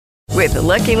With the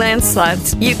Lucky Land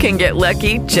Slots, you can get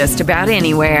lucky just about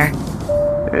anywhere.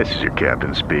 This is your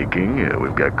captain speaking.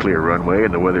 We've got clear runway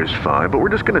and the weather's fine, but we're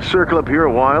just going to circle up here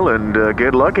a while and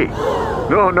get lucky.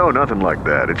 No, nothing like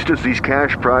that. It's just these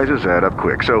cash prizes add up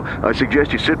quick. So I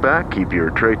suggest you sit back, keep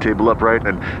your tray table upright,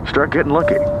 and start getting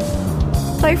lucky.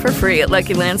 Play for free at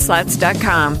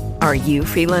LuckyLandSlots.com. Are you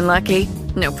feeling lucky?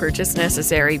 No purchase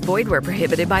necessary. Void where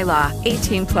prohibited by law.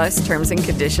 18 plus terms and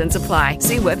conditions apply.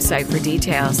 See website for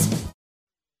details.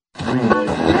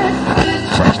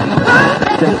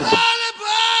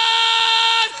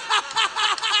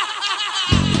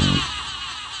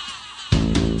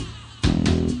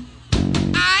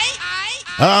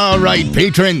 All right,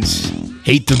 patrons.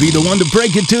 Hate to be the one to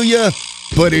break it to you,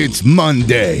 but it's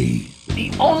Monday.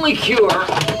 The only cure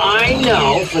I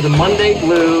know for the Monday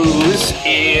blues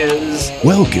is...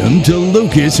 Welcome to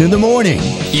Lucas in the Morning.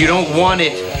 You don't want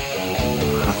it.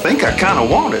 I think I kind of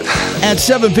want it. At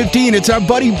 7:15, it's our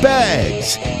buddy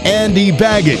Bags, Andy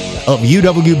Baggett of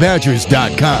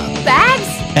UWBadgers.com. Bags?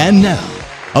 And now,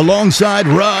 alongside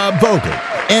Rob Vogel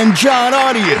and John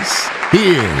Audius,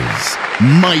 here's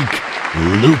Mike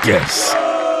Lucas.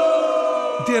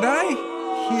 Did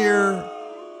I hear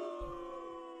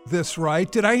this right?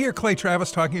 Did I hear Clay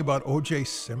Travis talking about O.J.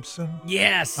 Simpson?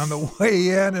 Yes. On the way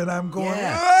in, and I'm going,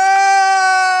 Yeah.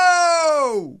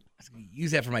 oh! I was going to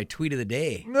use that for my tweet of the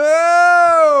day.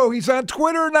 No! He's on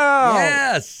Twitter now.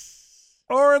 Yes.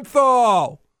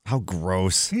 Orenthal. How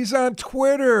gross. He's on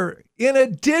Twitter. In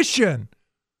addition,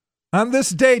 on this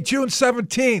day, June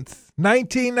 17th,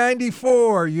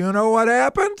 1994, you know what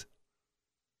happened?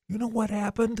 You know what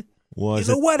happened? Was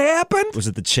what happened? Was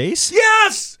it the chase?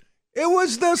 Yes! It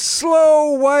was the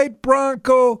slow white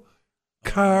Bronco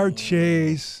car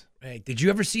chase. Right. Did you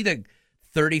ever see the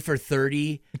 30 for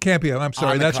 30? It can't be. I'm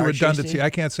sorry. On the That's a car redundancy. chasing? I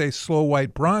can't say slow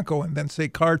white Bronco and then say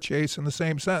car chase in the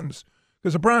same sentence.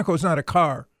 Because a Bronco is not a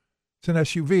car. It's an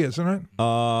SUV, isn't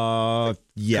it?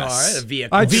 Yes. Car, a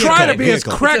vehicle. I try to be as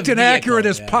Vehicle. correct It's a and accurate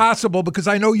vehicle, as possible because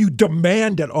I know you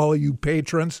demand it, all of you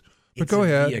patrons. But It's go a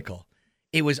ahead. Vehicle.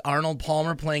 It was Arnold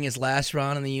Palmer playing his last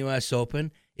round in the U.S.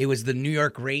 Open. It was the New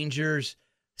York Rangers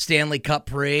Stanley Cup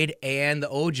Parade and the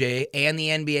OJ and the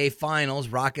NBA Finals,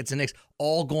 Rockets and Knicks,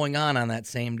 all going on that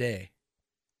same day.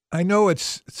 I know it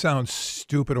sounds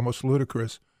stupid, almost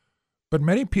ludicrous, but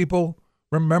many people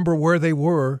remember where they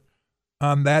were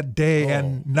on that day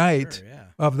and night sure, yeah.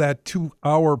 of that 2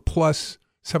 hour plus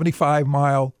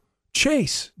 75-mile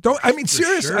chase.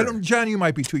 Serious. sure. John, you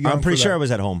might be too young. I'm pretty for sure that. I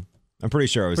was at home. I'm pretty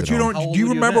sure I was But at you home. How don't. old Do you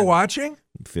were you remember then? watching?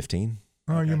 15.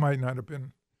 Oh, Okay. you might not have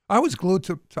been. I was glued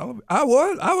to television. I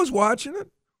was watching it.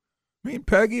 Me and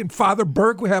Peggy and Father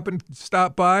Burke, we happened to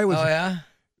stop by. Oh, yeah?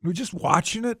 We were just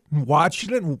watching it and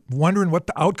wondering what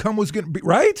the outcome was going to be.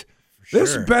 Right? For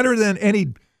This sure. is better than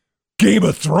any Game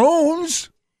of Thrones.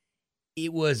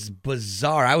 It was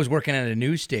bizarre. I was working at a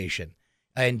news station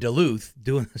in Duluth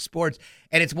doing the sports,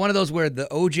 and it's one of those where the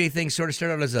OJ thing sort of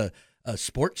started out as a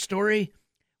sports story.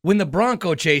 When the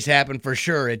Bronco chase happened, for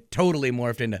sure, it totally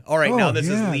morphed into, all right, Oh, now this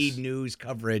yes. is lead news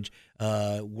coverage.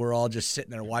 We're all just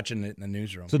sitting there watching it in the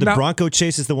newsroom. So the Now- Bronco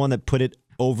chase is the one that put it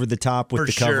over the top with for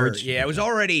the sure. coverage? Yeah, it was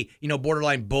already,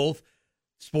 borderline both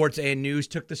sports and news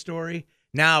took the story.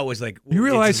 Now it was like, You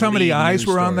realize it's how many lead eyes news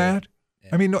were on story. that?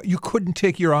 I mean, no, you couldn't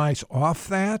take your eyes off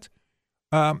that.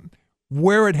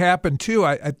 Where it happened, too,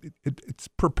 it's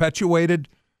perpetuated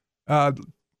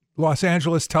Los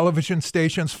Angeles television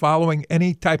stations following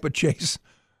any type of chase.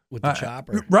 With the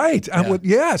chopper. Right. Yeah.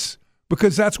 Yes,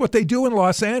 because that's what they do in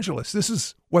Los Angeles. This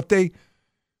is what they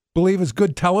believe is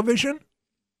good television.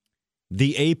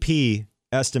 The AP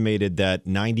estimated that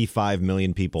 95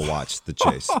 million people watched the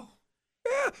chase.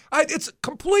 Yeah, it's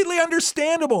completely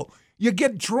understandable. You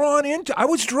get drawn into. I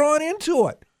was drawn into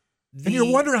it, and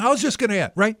you're wondering how's this going to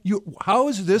end, right? How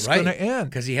is this going to end?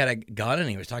 Because he had a gun and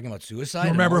he was talking about suicide. You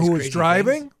and remember all these who was crazy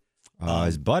driving? things.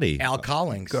 His buddy. Al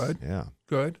Collins. Good, Yeah.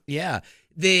 good. Yeah.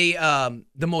 The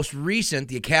most recent,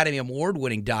 the Academy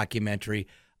Award-winning documentary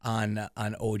on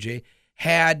OJ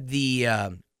had the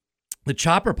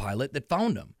chopper pilot that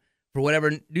found him for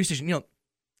whatever news station.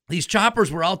 These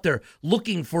choppers were out there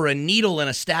looking for a needle in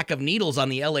a stack of needles on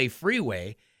the LA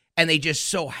freeway, and they just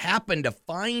so happened to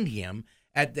find him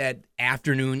at that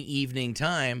afternoon, evening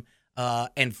time,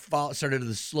 and started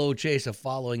the slow chase of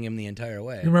following him the entire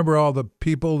way. You remember all the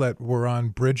people that were on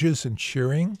bridges and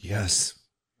cheering? Yes.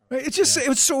 Right? It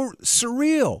was so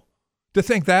surreal to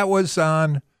think that was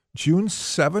on June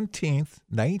 17th,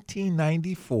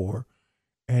 1994,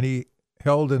 and he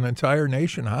held an entire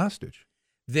nation hostage.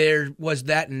 There was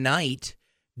that night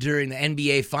during the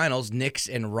NBA Finals, Knicks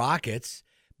and Rockets,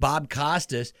 Bob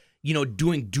Costas,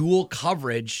 doing dual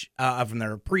coverage from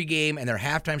their pregame and their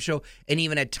halftime show, and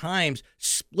even at times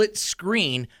split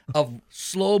screen of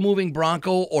slow-moving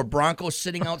Bronco or Bronco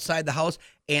sitting outside the house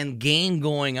and game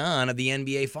going on of the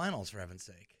NBA Finals, for heaven's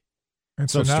sake. And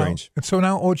So now, strange. And so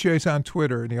now OJ's on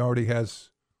Twitter, and he already has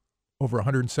over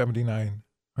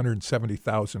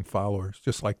 170,000 followers,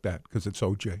 just like that, because it's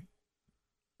OJ.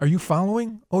 Are you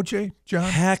following OJ, John?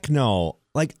 Heck no.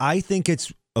 Like, I think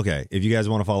it's okay. If you guys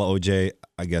want to follow OJ,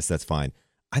 I guess that's fine.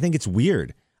 I think it's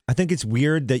weird. I think it's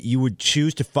weird that you would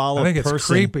choose to follow I think a it's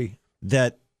person creepy.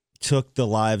 that took the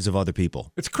lives of other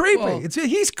people. It's creepy. Well,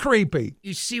 He's creepy.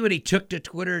 You see what he took to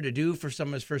Twitter to do for some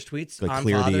of his first tweets Like on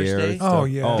clear the Father's air. Day? Oh, stuff.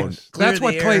 yeah. Oh, Clear That's the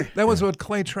what air. That was what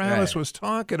Clay Travis Right. was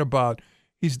talking about.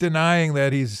 He's denying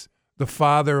that he's the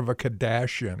father of a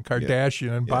Kardashian,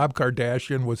 and Bob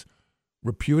Kardashian was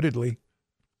reputedly,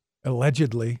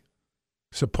 allegedly,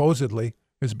 supposedly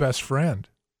his best friend.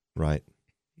 right.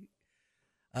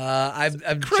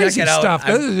 I'm Crazy checking out. stuff.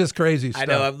 This is just crazy stuff. I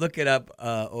know. I'm looking up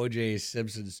O.J.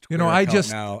 Simpson's Twitter I account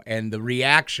just- now, and the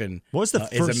reaction What was the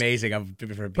is first- amazing of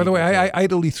different By the people. way, I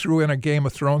idly threw in a Game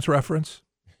of Thrones reference,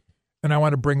 and I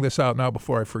want to bring this out now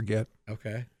before I forget.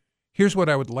 Okay. Here's what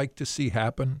I would like to see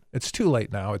happen. It's too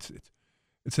late now.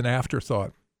 It's an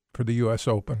afterthought for the U.S.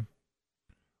 Open.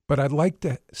 But I'd like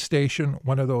to station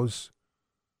one of those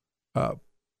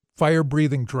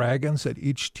fire-breathing dragons at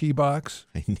each tee box.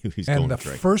 I knew he was And going the to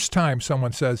drink. first time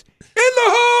someone says, "In the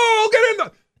hole! Get in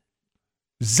the..."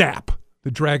 Zap.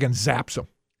 The dragon zaps him.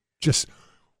 Just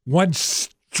one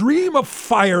stream of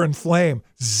fire and flame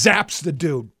zaps the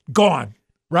dude. Gone.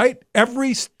 Right?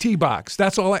 Every tee box.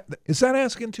 That's all. Is that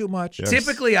asking too much? Yes.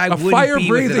 Typically, I A wouldn't be with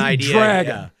fire-breathing an idea.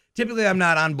 dragon. Yeah. Typically, I'm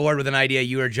not on board with an idea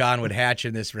you or John would hatch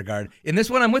in this regard. In this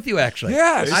one, I'm with you, actually.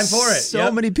 Yes. I'm for it. So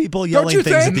Yep. many people Don't yelling you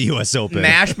things at think? the U.S. Open.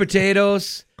 Mashed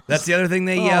potatoes. That's the other thing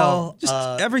they yell. Just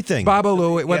everything. Baba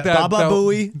Louie. What Yeah. that? Baba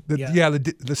Booey.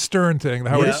 The Stern thing, the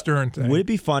Howard Yeah. Stern thing. Would it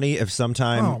be funny if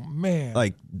sometime, Oh man.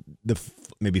 like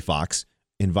maybe Fox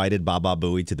invited Baba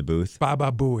Booey to the booth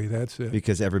Baba Booey. That's it.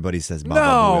 because everybody says Baba Booey No,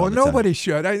 all the time. nobody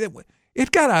should.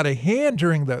 It got out of hand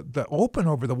during the Open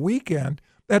over the weekend.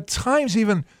 At times,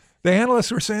 even the analysts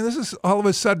were saying this is all of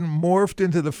a sudden morphed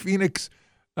into the Phoenix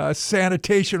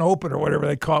Sanitation Open or whatever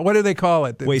they call it. What do they call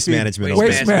it? The Waste Management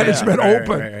Waste Open. Management Right,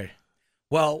 Open. right.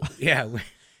 Well, yeah.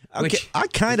 Okay, I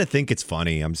kind of think it's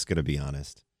funny. I'm just going to be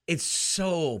honest. It's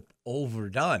so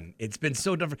overdone. It's been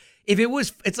so different. If it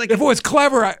was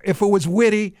clever, if it was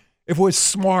witty, if it was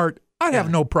smart, I'd have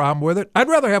no problem with it. I'd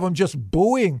rather have them just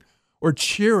booing or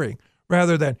cheering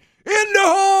rather than in the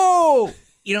hole.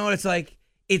 You know what it's like?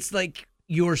 It's like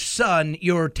your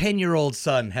 10-year-old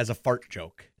son has a fart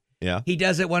joke. Yeah. He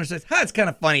does it once and says, it's kind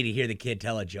of funny to hear the kid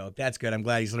tell a joke. That's good. I'm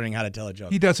glad he's learning how to tell a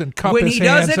joke. He doesn't cup When his he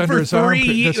does hands it under for his 3 armpit.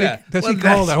 years. Does he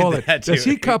Well, hold that it? Does too.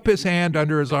 he cup his hand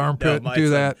under his armpit No, and do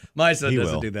that? My son He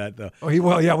doesn't will. do that, though. Oh, he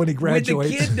will. Yeah, when he When the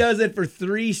graduates. kid does it for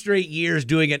 3 straight years,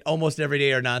 doing it almost every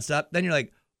day or nonstop, then you're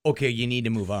like, okay, you need to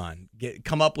move on.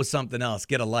 Come up with something else.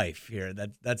 Get a life here.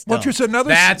 That's Well, dumb. just another-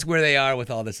 That's where they are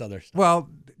with all this other stuff. Well,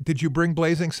 did you bring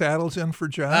Blazing Saddles in for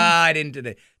John? I didn't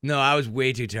today. No, I was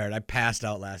way too tired. I passed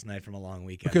out last night from a long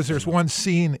weekend. Because there's one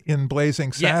scene in Blazing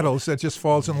Yeah. Saddles that just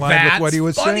falls in line with what he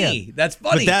was funny. saying. That's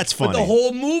funny. But that's But the funny.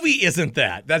 whole movie isn't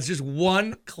that. That's just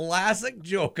one classic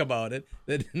joke about it.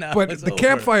 That now But it's the over.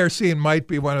 campfire scene might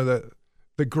be one of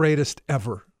the greatest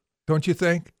ever. Don't you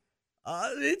think?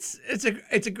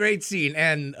 It's a great scene,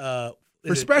 and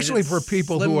Especially for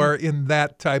people who are in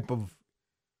that type of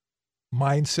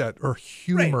mindset or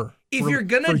humor. Right. If for you're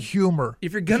gonna humor,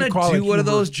 if you're gonna call do it one of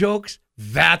humor. those jokes,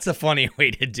 that's a funny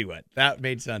way to do it. That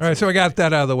made sense. All right, so I got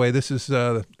that out of the way. This is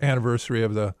the anniversary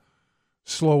of the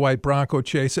Slow White Bronco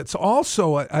Chase. It's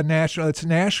also it's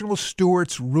National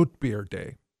Stewart's Root Beer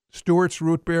Day. Stewart's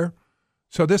Root Beer.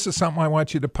 So this is something I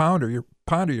want you to ponder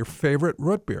your favorite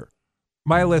root beer.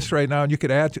 My list right now, and you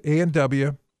could add to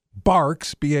A&W,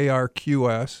 Barks,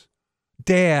 Barqs,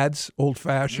 Dad's, Old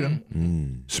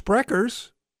Fashioned,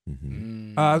 Sprecher's.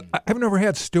 I've never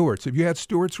had Stewart's. Have you had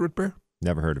Stewart's root beer?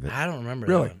 Never heard of it. I don't remember.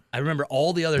 Really? That one. I remember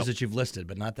all the others that you've listed,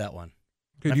 but not that one.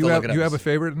 Could I you have to look it up have and a see.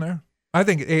 favorite in there? I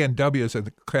think A&W is a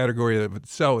category of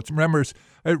itself.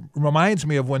 It reminds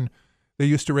me of when they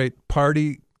used to rate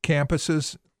party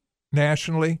campuses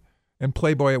nationally, and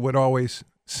Playboy would always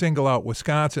single out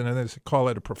Wisconsin and then call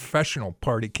it a professional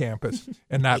party campus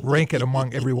and not rank it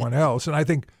among everyone else. And I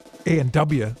think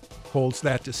A&W holds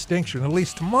that distinction, at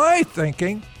least to my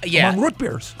thinking, Yeah. among root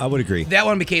beers. I would agree. That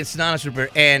one became synonymous with beer,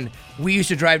 and we used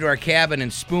to drive to our cabin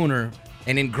in Spooner,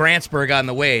 and in Grantsburg on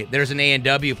the way, there's an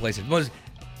A&W place.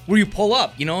 When where you pull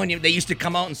up, and they used to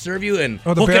come out and serve you and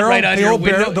the hook barrel, it right on your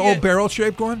window. The old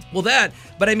barrel-shaped one? Well,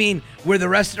 but I mean, where the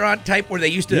restaurant type where they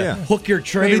used to hook your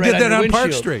tray they right did that on on your Park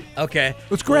windshield. Street. Okay.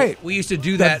 It's great. We used to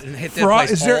do that and hit that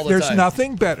place all the There's time.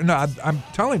 nothing better. No, I'm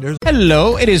telling you.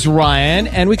 Hello, it is Ryan,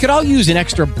 and we could all use an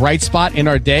extra bright spot in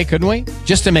our day, couldn't we?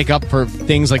 Just to make up for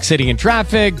things like sitting in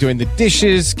traffic, doing the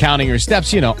dishes, counting your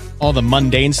steps, all the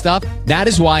mundane stuff. That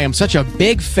is why I'm such a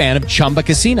big fan of Chumba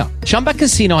Casino. Chumba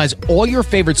Casino has all your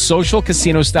favorite social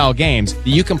casino-style games that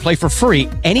you can play for free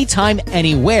anytime,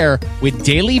 anywhere with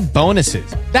daily bonuses.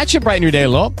 That should brighten your day a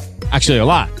little. Actually, a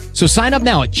lot. So sign up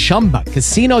now at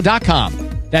ChumbaCasino.com.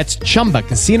 That's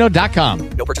ChumbaCasino.com.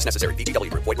 No purchase necessary. VGW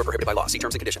Group. Void where prohibited by law. See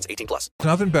terms and conditions. 18+. There's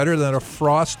nothing better than a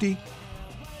frosty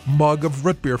mug of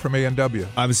root beer from A&W.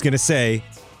 I was going to say,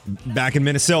 back in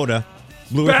Minnesota,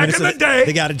 In the day.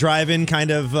 They got a drive-in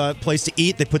kind of place to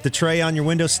eat. They put the tray on your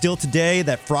window. Still today,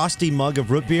 that frosty mug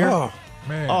of root beer. Oh,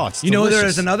 man. Oh, it's delicious. There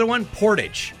is another one?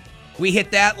 Portage. We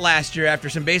hit that last year after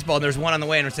some baseball, and there's one on the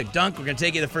way, and it's like, Dunk, we're going to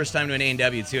take you the first time to an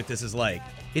A&W and see what this is like.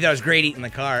 He thought it was great eating in the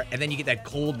car, and then you get that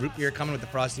cold root beer coming with the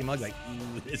frosty mug, like,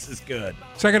 ooh, this is good.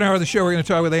 Second hour of the show, we're going to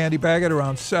talk with Andy Baggett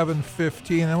around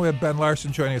 7:15, and then we have Ben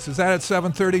Larson joining us. Is that at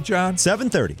 7:30, John?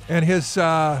 7:30. And his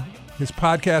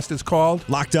podcast is called?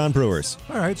 Locked On Brewers.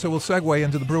 All right, so we'll segue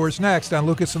into the Brewers next on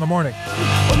Lucas in the Morning.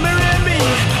 Well, marry me.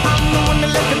 I'm the one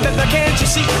that left the pepper, can't you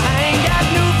see? I ain't got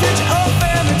no future or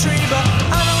family tree, but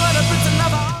I know what to put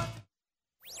another on.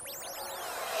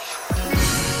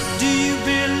 Do you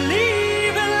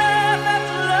believe in love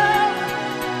after love?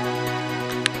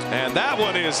 And that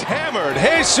one is hammered.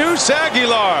 Jesus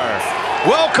Aguilar,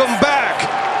 welcome back.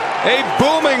 A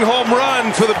booming home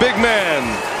run for the big man.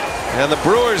 And the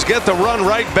Brewers get the run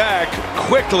right back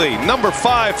quickly. Number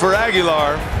 5 for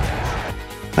Aguilar.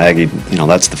 Aggie,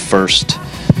 that's the first.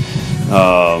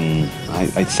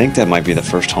 I think that might be the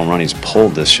first home run he's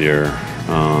pulled this year.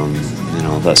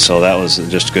 So that was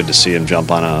just good to see him jump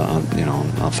on a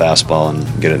fastball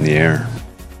and get it in the air.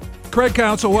 Craig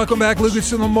Counsell, welcome back.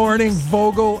 Lucas in the Morning.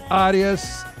 Vogel,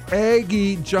 Arias,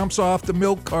 Aggie jumps off the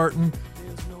milk carton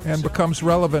and becomes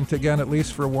relevant again, at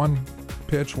least for one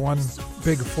pitch, one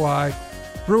big fly.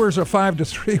 Brewers are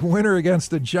 5-3 winner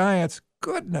against the Giants.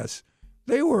 Goodness,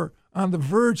 they were on the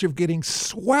verge of getting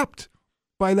swept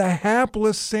by the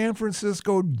hapless San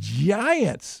Francisco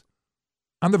Giants.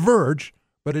 On the verge,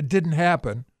 but it didn't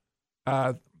happen,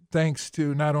 thanks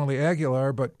to not only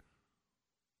Aguilar, but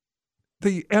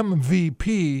the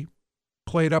MVP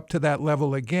played up to that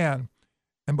level again.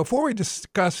 And before we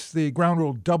discuss the ground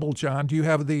rule double, John, do you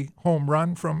have the home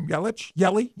run from Yelich?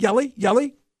 Yelly?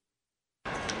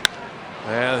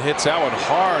 And hits that one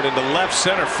hard into left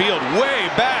center field, way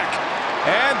back.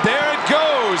 And there it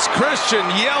goes. Christian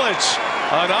Yelich,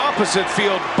 an opposite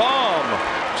field bomb.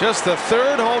 Just the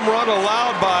third home run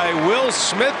allowed by Will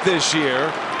Smith this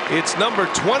year. It's number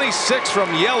 26 from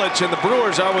Yelich, and the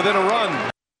Brewers are within a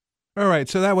run. All right,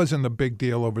 so that wasn't the big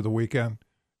deal over the weekend.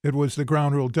 It was the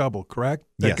ground rule double, correct?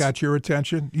 That got your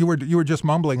attention? You were just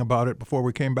mumbling about it before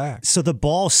we came back. So the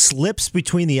ball slips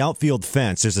between the outfield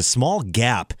fence. There's a small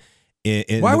gap.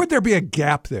 Why would there be a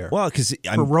gap there? Well, because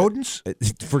for rodents?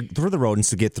 For the rodents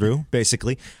to get through,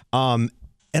 basically. And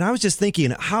I was just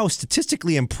thinking how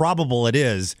statistically improbable it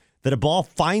is that a ball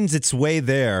finds its way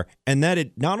there, and that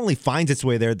it not only finds its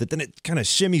way there, that then it kind of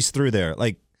shimmies through there.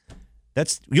 Like,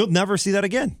 you'll never see that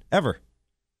again, ever.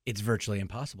 It's virtually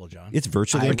impossible, John. It's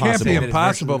virtually It impossible. can't be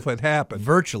impossible if it happened.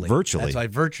 Virtually. Virtually. That's why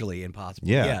virtually impossible.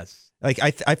 Yeah. Yes. Like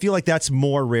I feel like that's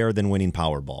more rare than winning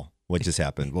Powerball, what just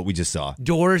happened, what we just saw.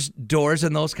 Doors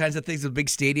and those kinds of things, the big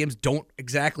stadiums don't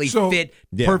exactly fit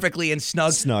perfectly and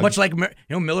snug. Much like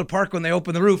Miller Park when they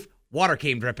opened the roof, water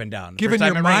came dripping down. Given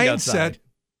your mindset,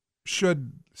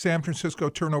 should San Francisco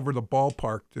turn over the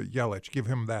ballpark to Yelich? Give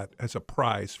him that as a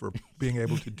prize for being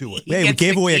able to do it. Hey, we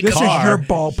gave away a car. This is your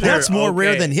ballpark. That's more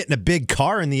rare than hitting a big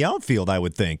car in the outfield, I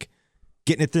would think.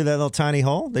 Getting it through that little tiny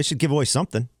hole, they should give away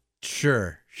something.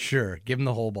 Sure. Give them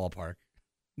the whole ballpark.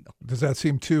 Does that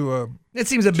seem too? It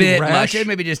seems a bit rash? much.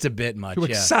 Maybe just a bit much. Too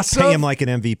yeah. excessive. Pay him like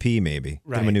an MVP, maybe.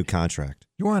 Right. Give him a new contract.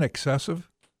 You want excessive?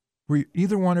 Were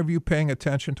either one of you paying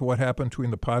attention to what happened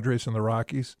between the Padres and the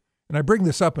Rockies? And I bring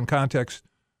this up in context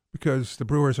because the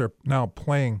Brewers are now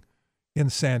playing in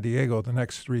San Diego the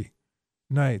next 3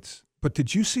 nights. But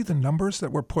did you see the numbers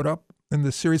that were put up in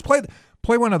this series? Play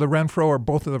one of the Renfroe or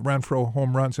both of the Renfroe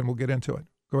home runs, and we'll get into it.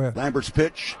 Go ahead. Lambert's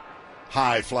pitch,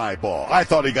 high fly ball. I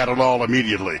thought he got it all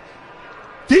immediately.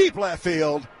 Deep left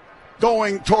field,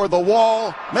 going toward the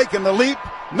wall, making the leap.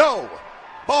 No.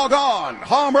 Ball gone.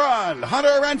 Home run.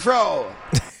 Hunter Renfroe.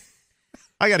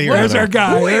 I got to hear Where's our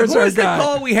guy? Where's What our was the guy?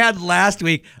 call we had last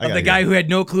week I of gotta the guy hear. who had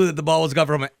no clue that the ball was coming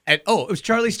from? It was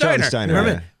Charlie Steiner. Charlie Steiner,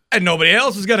 Remember? yeah. And nobody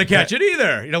else was going to catch it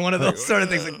either. You know, one of those sort of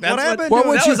things. Like that's happened? What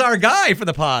would that you- was our guy for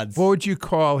the pods. What would you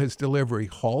call his delivery?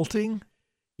 Halting?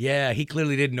 Yeah, he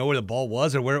clearly didn't know where the ball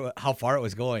was or how far it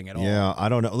was going at all. Yeah, I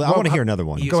don't know. I want to hear another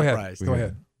one. He was Go ahead. surprised. Go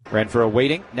ahead. Renfroe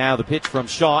waiting. Now the pitch from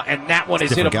Shaw, and that one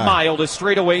is hit a Different guy. mile to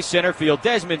straightaway center field.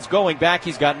 Desmond's going back.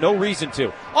 He's got no reason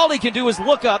to. All he can do is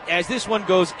look up as this one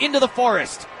goes into the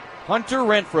forest. Hunter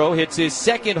Renfroe hits his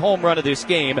second home run of this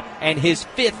game and his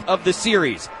 5th of the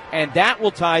series. And that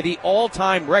will tie the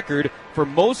all-time record for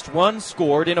most runs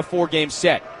scored in a 4-game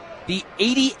set. The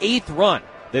 88th run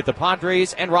that the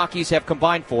Padres and Rockies have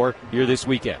combined for here this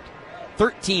weekend.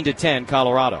 13-10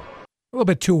 Colorado. A little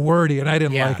bit too wordy, and I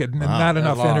didn't Yeah. like it. And Wow. not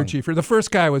enough Long. energy for the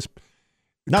first guy. Was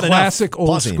Not classic enough old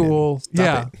buzzing school. it. Stop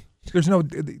Yeah, it. there's no.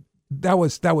 That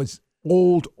was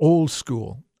old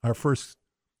school. Our first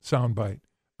soundbite.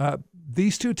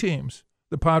 These two teams,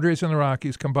 the Padres and the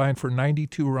Rockies, combined for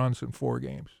 92 runs in 4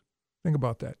 games. Think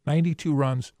about that. 92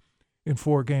 runs in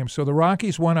 4 games. So the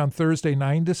Rockies won on Thursday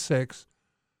 9-6.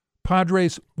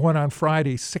 Padres won on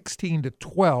Friday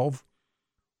 16-12.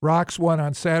 Rocks won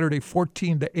on Saturday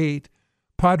 14-8.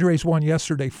 Padres won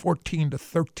yesterday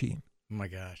 14-13. Oh my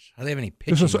gosh. How do they have any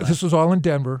pitching? This was all in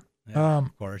Denver. Yeah,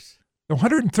 of course.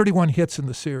 131 hits in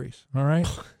the series. All right.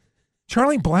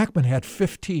 Charlie Blackmon had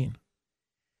 15.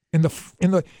 In the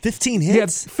 15 he had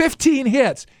hits? 15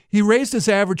 hits. He raised his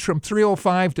average from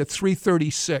 305 to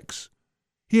 336.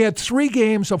 He had 3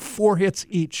 games of 4 hits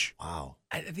each. Wow.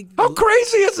 I think How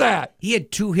crazy is that? he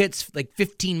had 2 hits like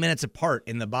 15 minutes apart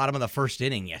in the bottom of the first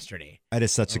inning yesterday. That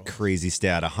is such a crazy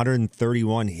stat.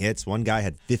 131 hits. One guy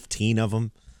had 15 of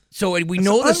them. So we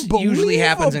know this usually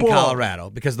happens in unbelievable. Colorado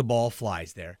because the ball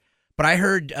flies there. But I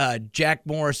heard Jack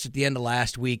Morris at the end of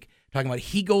last week talking about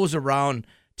he goes around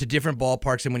to different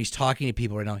ballparks, and when he's talking to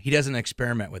people right now, he doesn't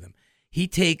experiment with them. He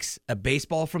takes a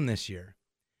baseball from this year,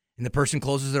 and the person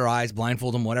closes their eyes,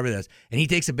 blindfold them, whatever it is, and he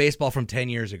takes a baseball from 10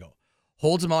 years ago,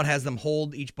 holds them out, has them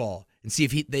hold each ball, and see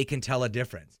if they can tell a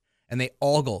difference. And they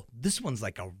all go, this one's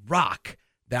like a rock.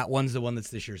 That one's the one that's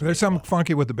this year's There's baseball. something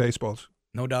funky with the baseballs.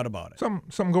 No doubt about it.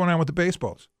 Something going on with the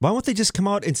baseballs. Why won't they just come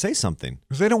out and say something?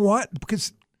 Because they don't want.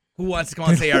 Because Who wants to come on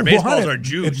and they say our don't baseballs want are it.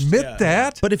 juiced? Admit Yeah.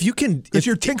 that. But if you can, Because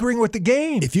you're tinkering with the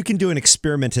game. if you can do an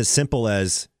experiment as simple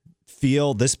as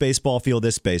feel this baseball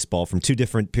from 2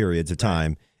 different periods of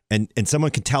time, and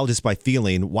someone can tell just by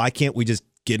feeling, why can't we just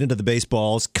get into the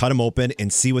baseballs, cut them open,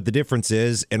 and see what the difference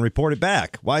is, and report it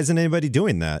back? Why isn't anybody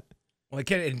doing that? Well,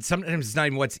 and sometimes it's not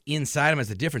even what's inside them as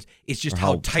the difference. It's just Or how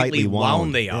how tightly tightly wound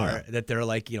wound, they yeah. are that they're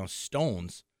like,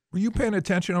 stones. Were you paying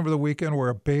attention over the weekend where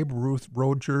a Babe Ruth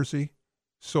road jersey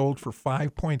sold for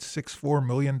 $5.64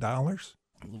 million?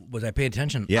 Was I paying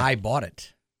attention? Yeah. I bought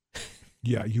it.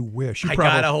 Yeah, you wish. I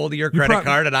got a hold of your credit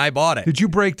card and I bought it. Did you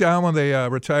break down when they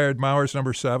retired Mauer's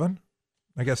number 7?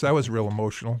 I guess that was real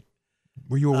emotional.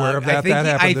 Were you aware of that? I think, that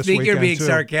happened I this think weekend you're being too.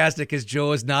 sarcastic because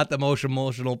Joe is not the most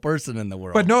emotional person in the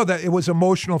world. But no, that it was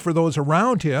emotional for those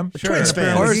around him. Sure. Twins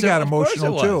fan. Apparently, he got Of course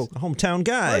emotional it too. was. A hometown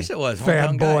guy. Of course it was. Fan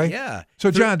Hometown guy, boy. Yeah. So,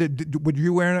 John,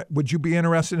 would you be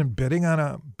interested in bidding on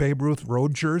a Babe Ruth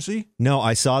road jersey? No,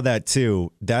 I saw that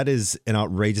too. That is an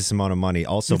outrageous amount of money.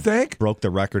 Also, You think? broke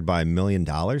the record by $1 million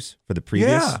for the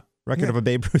previous Yeah. record of a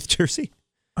Babe Ruth jersey.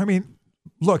 I mean,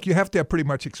 look, you have to have pretty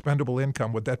much expendable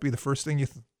income. Would that be the first thing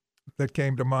that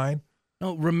came to mind?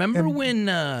 No, remember when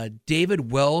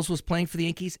David Wells was playing for the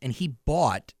Yankees and he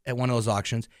bought at one of those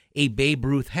auctions a Babe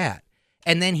Ruth hat?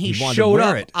 And then he wanted to showed wear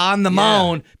up it. on the Yeah.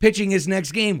 mound pitching his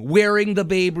next game wearing the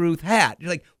Babe Ruth hat.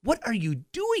 You're like, what are you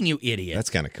doing, you idiot?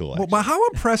 That's kind of cool. Well, but how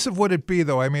impressive would it be,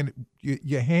 though? I mean,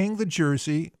 you hang the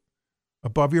jersey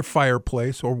above your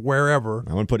fireplace or wherever.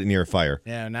 I wouldn't put it near a fire.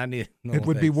 Yeah, not need. No It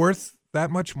would be thanks. worth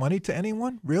that much money to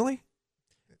anyone? Really?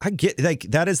 I get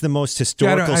that is the most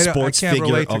historical I sports can't figure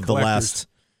relate to of the collectors. last.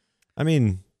 I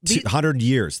mean, 100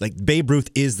 years. Like Babe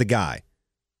Ruth is the guy.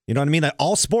 You know what I mean? Like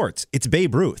all sports, it's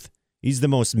Babe Ruth. He's the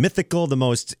most mythical, the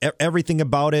most everything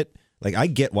about it. Like I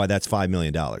get why that's $5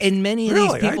 million. And many of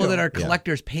Really? these I people that don't. are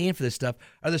collectors paying for this stuff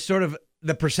are the sort of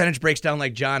the percentage breaks down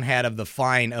like John had of the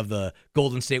fine of the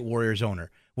Golden State Warriors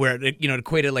owner, where it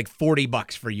equated like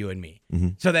 $40 for you and me.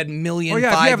 So that million, Oh, yeah,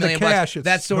 if you $5 have the million cash, bucks, it's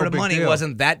that sort no of big money deal.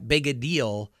 wasn't that big a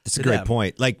deal. That's a to great them.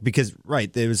 point. Like because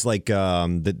it was like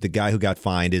the guy who got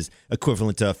fined is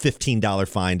equivalent to a $15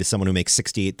 fine to someone who makes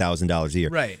 $68,000 a year.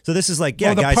 Right. So this is like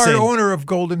Well, the guys part saying, owner of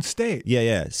Golden State.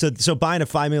 Yeah. So buying a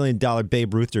 $5 million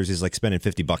Babe Ruth jersey is like spending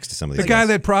 $50 to some of The these guy guys.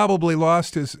 that probably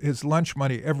lost his lunch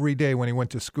money every day when he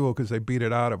went to school because they beat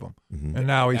it out of him. And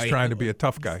now he's Now he- trying to be a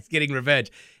tough guy. Getting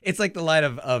revenge. It's like the line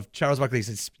of of Charles Barkley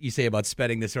you say about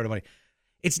spending this sort of money.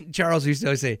 Charles used to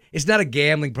always say, it's not a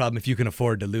gambling problem if you can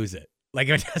afford to lose it. Like,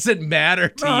 it doesn't matter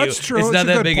to you. That's true. It's not a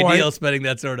that good big point. a deal spending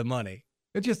that sort of money.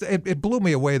 It blew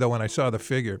me away, though, when I saw the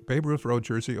figure. Babe Ruth road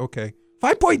jersey, okay.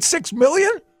 $5.6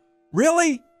 million?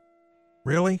 Really?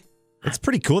 It's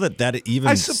pretty cool that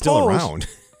even still around.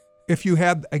 If you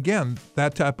had, again,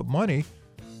 that type of money,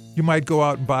 you might go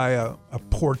out and buy a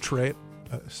portrait,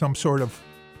 some sort of...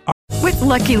 With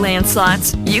Lucky Land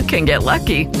Slots, you can get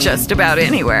lucky just about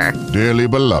anywhere. Dearly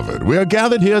beloved, we are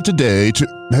gathered here today to...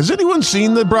 Has anyone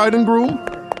seen the bride and groom?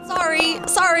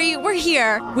 Sorry, we're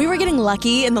here. We were getting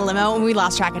lucky in the limo and we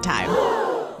lost track of time.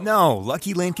 No,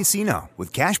 Lucky Land Casino,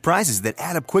 with cash prizes that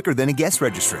add up quicker than a guest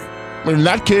registry. In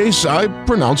that case, I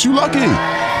pronounce you lucky.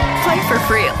 Play for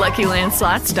free at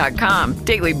LuckyLandSlots.com.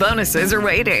 Daily bonuses are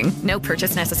waiting. No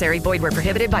purchase necessary. Void where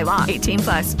prohibited by law.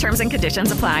 18+. Terms and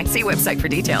conditions apply. See website for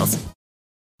details.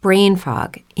 Brain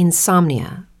fog,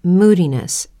 insomnia,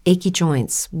 moodiness, achy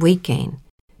joints, weight gain.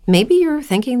 Maybe you're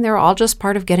thinking they're all just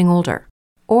part of getting older.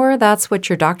 Or that's what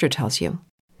your doctor tells you.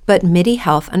 But MIDI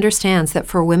Health understands that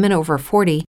for women over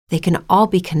 40, they can all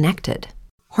be connected.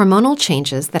 Hormonal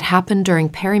changes that happen during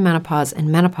perimenopause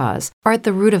and menopause are at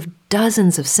the root of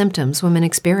dozens of symptoms women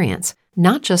experience,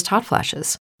 not just hot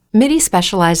flashes. MIDI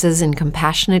specializes in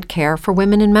compassionate care for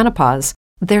women in menopause.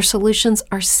 Their solutions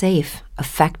are safe,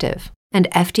 effective, and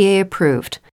FDA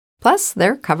approved. Plus,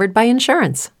 they're covered by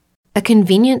insurance. A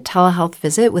convenient telehealth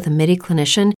visit with a MIDI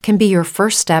clinician can be your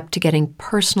first step to getting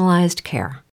personalized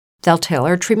care. They'll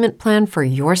tailor a treatment plan for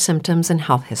your symptoms and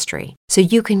health history so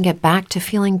you can get back to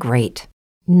feeling great.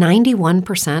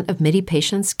 91% of MIDI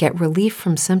patients get relief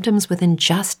from symptoms within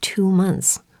just 2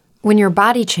 months. When your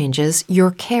body changes,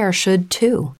 your care should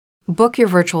too. Book your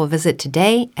virtual visit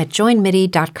today at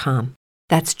joinmidi.com.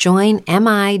 That's joinmidi.com.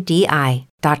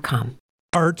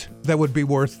 Art that would be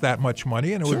worth that much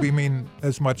money, and it would mean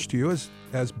as much to you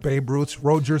as Babe Ruth's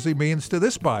road jersey means to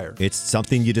this buyer. It's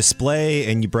something you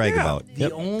display and you brag about.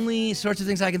 The only sorts of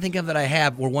things I can think of that I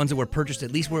have were ones that were purchased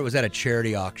at least where it was at a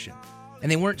charity auction.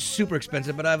 And they weren't super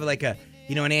expensive, but I have like an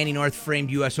Andy North framed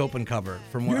U.S. Open cover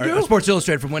from Sports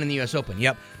Illustrated from winning the U.S. Open.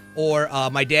 Yep. Or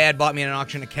my dad bought me at an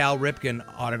auction a Cal Ripken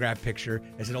autograph picture.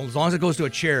 I said, as long as it goes to a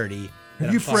charity.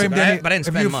 Have you framed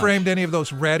any framed any of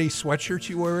those ratty sweatshirts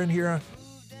you wear in here?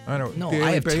 I don't know. No,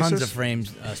 I have tons of framed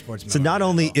sports. So not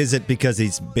only is it because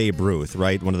he's Babe Ruth,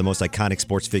 right? One of the most iconic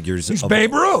sports figures. He's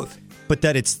Babe Ruth. But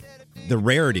that it's the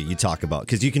rarity you talk about.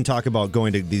 Because you can talk about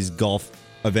going to these golf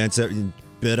events that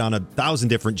bid on 1,000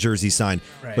 different jerseys signed.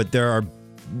 Right. But there are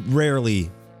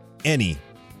rarely any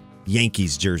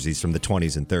Yankees jerseys from the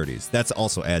 20s and 30s. That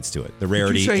also adds to it. The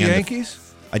rarity. Did you say Yankees?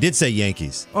 I did say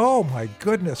Yankees. Oh, my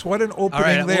goodness. What an opening All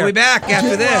right, there. we'll be back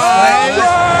after this.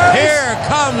 Right. Here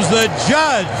comes the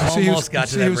judge.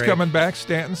 See who's coming back?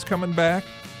 Stanton's coming back,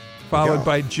 followed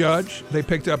by Judge. They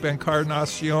picked up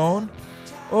Encarnacion.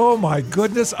 Oh, my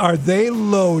goodness. Are they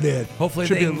loaded? Hopefully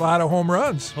Should be a lot of home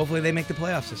runs. Hopefully they make the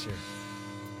playoffs this year.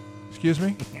 Excuse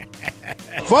me?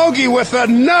 Fogey with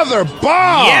another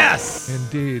bomb! Yes!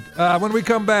 Indeed. When we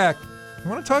come back, you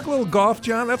want to talk a little golf,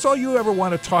 John? That's all you ever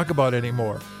want to talk about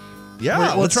anymore.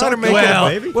 Yeah, we'll let's try to talk make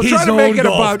golf, it. baby. We'll try to make it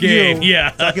about game. you.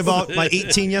 Yeah. Talk about my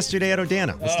 18 yesterday at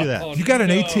Odana. Let's do that. You got an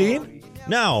 18?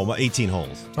 No, my 18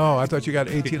 holes. Oh, I thought you got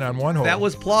 18 on one hole. That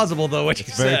was plausible, though, what you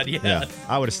said. Yes. Yeah,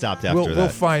 I would have stopped after that. We'll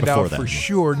find before out that. for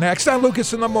sure. Next on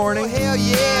Lucas in the Morning. Hell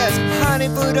yes, honey,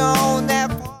 put on that.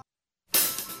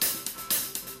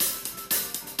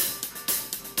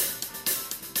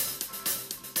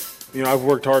 I've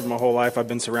worked hard my whole life. I've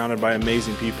been surrounded by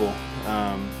amazing people,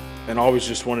 and always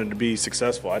just wanted to be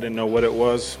successful. I didn't know what it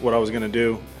was, what I was going to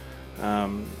do.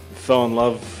 Fell in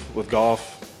love with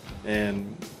golf,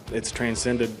 and it's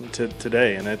transcended to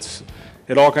today. And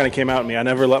it all kind of came out in me. I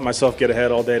never let myself get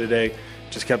ahead all day today.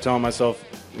 Just kept telling myself,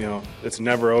 it's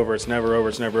never over. It's never over.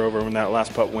 It's never over. When that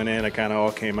last putt went in, it kind of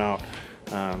all came out.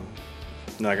 I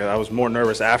was more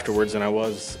nervous afterwards than I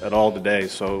was at all today.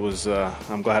 So it was.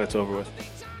 I'm glad it's over with.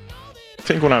 I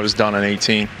think when I was done at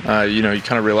 18, you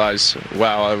kind of realize,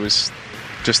 wow, I was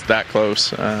just that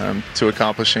close to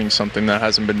accomplishing something that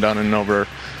hasn't been done in over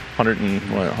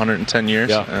 110 years.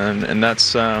 Yeah. And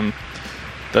that's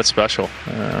special.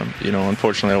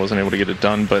 Unfortunately, I wasn't able to get it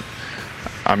done, but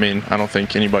I don't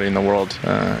think anybody in the world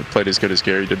played as good as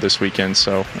Gary did this weekend.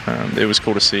 So it was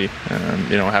cool to see,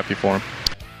 happy for him.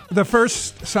 The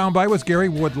first soundbite was Gary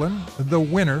Woodland, the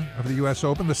winner of the U.S.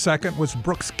 Open. The second was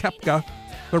Brooks Koepka,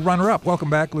 the runner-up. Welcome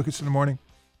back, Lucas in the Morning.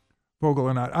 Vogel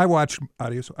and I watch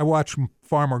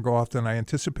far more golf than I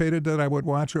anticipated that I would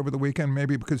watch over the weekend,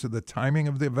 maybe because of the timing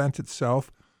of the event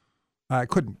itself. I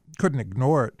couldn't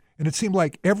ignore it. and it seemed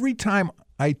like every time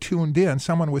I tuned in,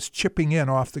 someone was chipping in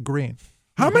off the green.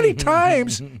 How many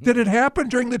times did it happen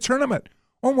during the tournament?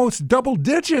 Almost double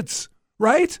digits,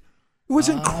 right? It was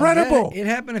incredible. It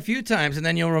happened a few times, and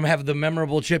then you'll have the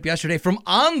memorable chip yesterday from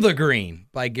On the Green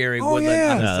by Gary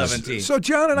Woodland on the 17th. So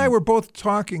John and I were both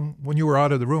talking when you were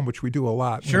out of the room, which we do a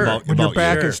lot. Sure. When your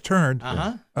back is turned,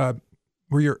 Uh-huh.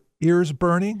 were your ears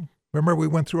burning? Remember we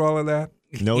went through all of that?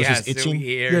 Nose yes, is itching? Your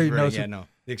ears your burning. nose Yeah, is- no.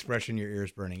 The expression, your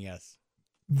ears burning, yes.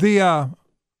 The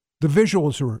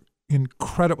visuals were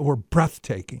incredible, were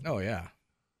breathtaking. Oh, yeah.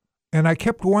 And I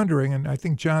kept wondering, and I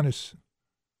think John was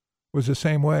the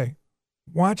same way,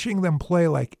 watching them play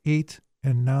like 8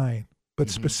 and 9, but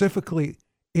specifically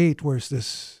 8, where's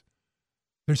there's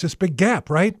this big gap,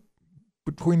 right?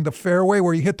 Between the fairway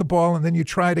where you hit the ball and then you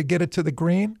try to get it to the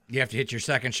green. You have to hit your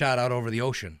second shot out over the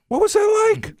ocean. What was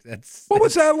that like? What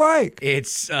was that like?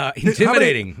 It's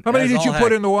intimidating. How many as did all you heck.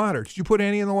 put in the water? Did you put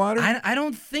any in the water? I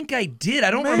don't think I did.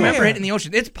 I don't Man. remember hitting the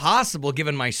ocean. It's possible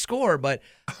given my score, but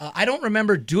I don't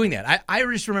remember doing that. I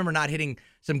just remember not hitting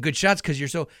some good shots because you're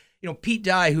so, Pete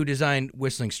Dye, who designed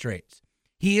Whistling Straits,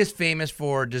 he is famous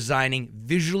for designing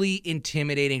visually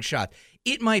intimidating shots.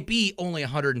 It might be only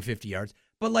 150 yards,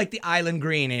 but like the Island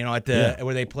Green, at the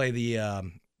where they play the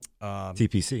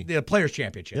TPC, the Players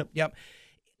Championship. Yep.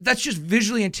 That's just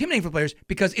visually intimidating for players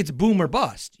because it's boom or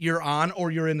bust. You're on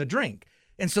or you're in the drink.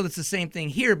 And so it's the same thing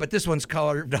here, but this one's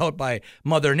carved out by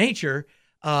Mother Nature,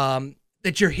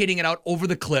 that you're hitting it out over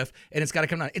the cliff and it's got to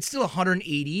come down. It's still a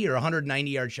 180 or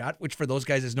 190-yard shot, which for those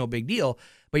guys is no big deal.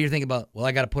 But you're thinking about, well,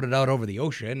 I got to put it out over the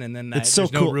ocean, and then It's there's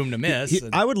so cool. no room to miss.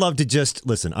 I would love to just,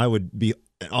 listen, I would be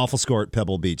an awful score at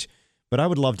Pebble Beach, but I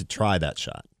would love to try that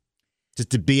shot. Just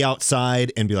to be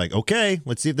outside and be like, okay,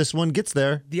 let's see if this one gets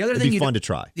there. The other It'd thing be fun to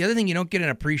try. The other thing you don't get an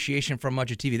appreciation from much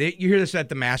of TV. You hear this at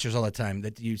the Masters all the time.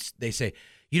 They say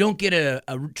you don't get a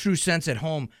true sense at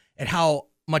home at how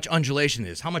much undulation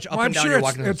is, how much up and down you're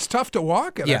walking. It's tough to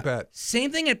walk it, I bet. Same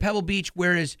thing at Pebble Beach,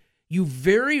 whereas you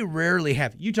very rarely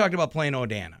have. You talked about playing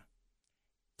Odana.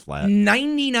 Flat.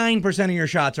 99% of your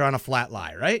shots are on a flat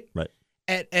lie, right? Right.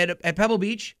 At Pebble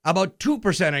Beach, about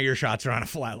 2% of your shots are on a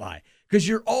flat lie because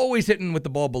you're always hitting with the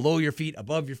ball below your feet,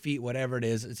 above your feet, whatever it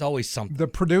is. It's always something. The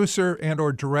producer and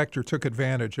or director took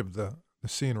advantage of the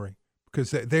scenery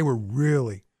because they were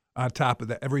really on top of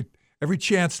that. Every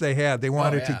chance they had, they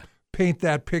wanted to paint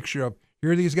that picture of,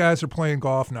 here these guys are playing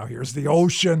golf now. Here's the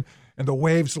ocean and the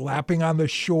waves lapping on the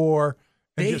shore.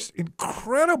 And just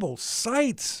incredible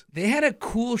sights. They had a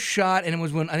cool shot, and it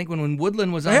was when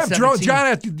Woodland was on They have 17. drones.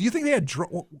 John, do you think they had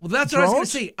drones? Well, that's what I was going to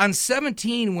say. On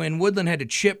 17, when Woodland had to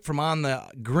chip from on the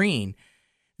green,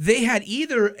 they had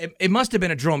it must have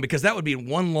been a drone because that would be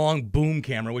one long boom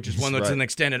camera, which is one that's an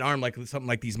extended arm, like something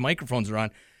like these microphones are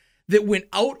on, that went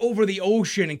out over the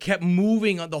ocean and kept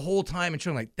moving the whole time and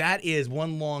showing like that is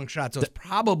one long shot. So it's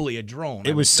probably a drone.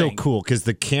 It was so cool because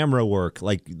the camera work,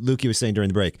 like Lukey was saying during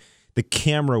the break, the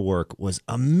camera work was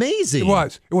amazing.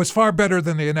 It was far better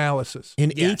than the analysis. In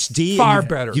HD. Far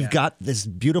better. You've got this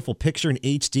beautiful picture in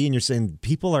HD, and you're saying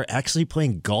people are actually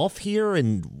playing golf here?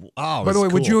 And by the way,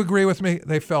 would you agree with me?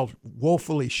 They fell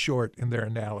woefully short in their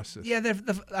analysis. Yeah,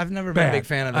 I've never been a big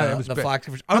fan of the Fox.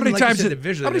 How many times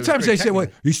they say, well,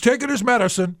 he's taking his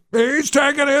medicine. He's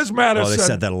taking his medicine. Oh, they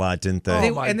said that a lot, didn't they?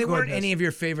 They weren't any of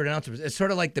your favorite announcers. It's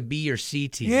sort of like the B or C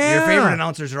team. Yeah. Your favorite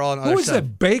announcers are all on the other Who was side.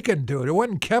 that Bacon dude? It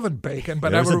wasn't Kevin Bacon, but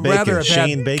There I was a would Bacon, rather have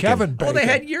Shane had Bacon. Kevin Bacon. Oh, they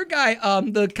had your guy,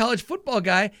 the college football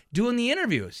guy, doing the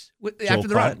interviews after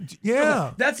the round.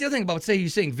 Yeah. That's the other thing about you're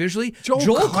saying visually. Joel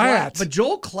Klatt. But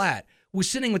Joel Klatt was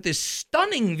sitting with this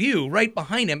stunning view right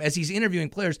behind him as he's interviewing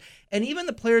players. And even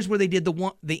the players where they did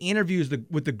the interviews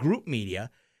with the group media,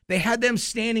 they had them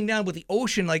standing down with the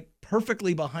ocean like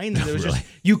perfectly behind them. It was just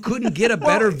you couldn't get a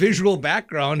better visual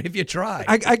background if you tried.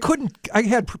 I couldn't. I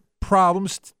had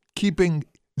problems keeping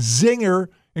Zinger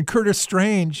and Curtis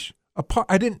Strange apart.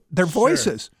 Their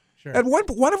voices. Sure. And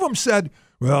one of them said,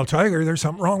 "Well, Tiger, there's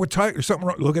something wrong with Tiger. Something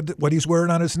wrong. Look at what he's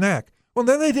wearing on his neck." Well,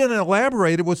 then they didn't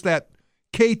elaborate. It was that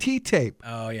KT tape.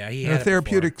 Oh yeah, he had a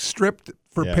therapeutic strip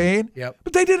for pain. Yep.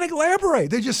 But they didn't elaborate.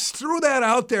 They just threw that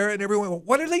out there, and everyone went,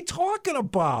 "What are they talking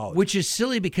about?" Which is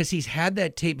silly because he's had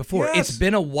that tape before. Yes. It's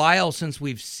been a while since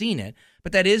we've seen it,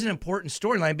 but that is an important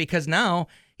storyline because now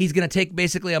he's going to take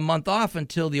basically a month off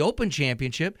until the Open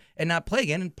Championship and not play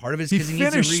again. And part of it is He because he needs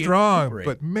to finished strong, recuperate.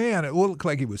 but man, it looked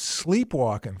like he was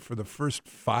sleepwalking for the first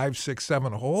 5, 6,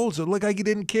 7 holes. It looked like he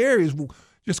didn't care. He was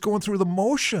just going through the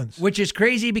motions. Which is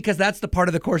crazy because that's the part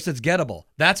of the course that's gettable.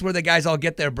 That's where the guys all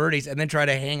get their birdies and then try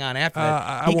to hang on after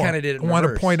that. He kind of did it in I want to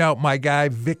reverse. point out my guy,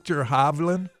 Victor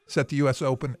Hovland, set the U.S.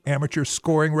 Open amateur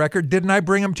scoring record. Didn't I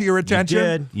bring him to your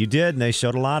attention? You did, and they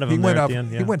showed a lot of He them went there up. at the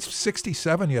end. Yeah. He went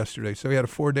 67 yesterday, so he had a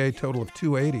 4-day total of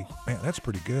 280. Man, that's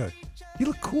pretty good. He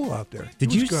looked cool out there.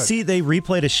 Did you see they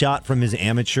replayed a shot from his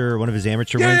one of his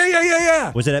amateur wins?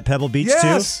 Yeah. Was it at Pebble Beach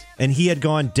Yes. too? And he had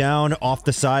gone down off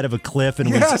the side of a cliff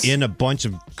and was in a bunch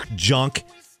of junk,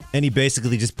 and he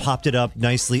basically just popped it up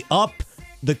nicely up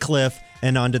the cliff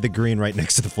and onto the green right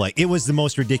next to the flag. It was the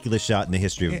most ridiculous shot in the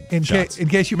history of shots. In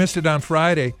case you missed it on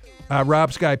Friday,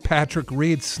 Rob's guy Patrick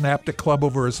Reed snapped a club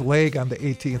over his leg on the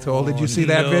 18th hole. Did you see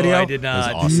that video? I did not.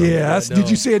 That was awesome. Yes. No. Did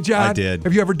you see it, John? I did.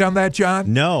 Have you ever done that,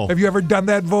 John? No. Have you ever done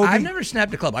that, Vogie? I've never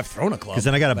snapped a club. I've thrown a club. Because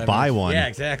then I got to buy one. Yeah,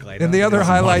 exactly. And the other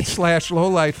highlight /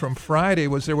 lowlight from Friday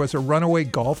was there was a runaway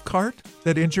golf cart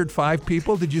that injured 5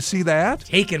 people. Did you see that?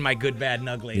 Taking my good, bad, and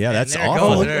ugly. Yeah, that's And there it awful.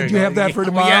 goes. Oh, There do you have that for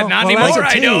tomorrow? Yeah, not Well, anymore.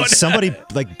 that's I don't. Somebody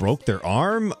broke their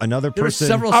arm. Another There was person.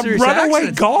 several A serious runaway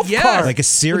accidents. golf Yes. cart. Like a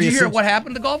serious. Did you hear what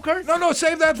happened to the golf cart? No,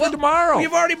 save that for tomorrow.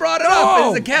 You've already brought it No.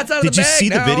 up. The cat's out of Did the you bag see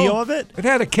the now. video of it? It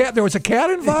had a cat. There was a cat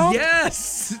involved?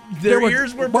 Yes. There Their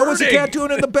ears were burning. What was the cat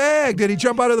doing in the bag? Did he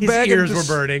jump out of the His bag? ears and were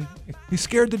burning. He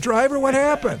scared the driver? What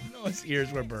happened? No, his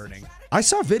ears were burning. I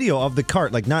saw video of the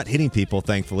cart, like not hitting people,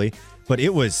 thankfully, but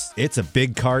it's a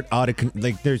big cart out of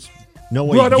there's no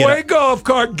way Runaway golf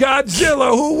cart,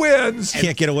 Godzilla, who wins?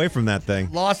 Can't get away from that thing.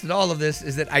 Lost in all of this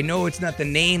is that I know it's not the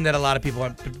name that a lot of people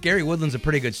want, but Gary Woodland's a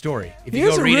pretty good story. If you He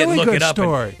is go a read it and really look good it up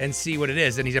story. and see what it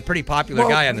is, and he's a pretty popular Well,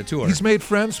 guy on the tour. He's made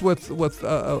friends with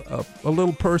a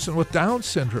little person with Down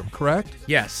syndrome, correct?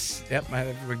 Yes. Yep,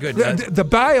 we're good. The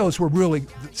bios were really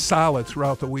solid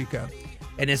throughout the weekend.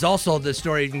 And it's also the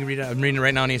story, you can read it, I'm reading it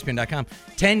right now on ESPN.com.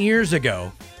 10 years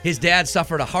ago, his dad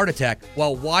suffered a heart attack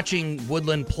while watching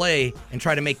Woodland play and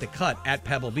try to make the cut at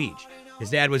Pebble Beach.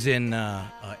 His dad was in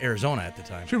Arizona at the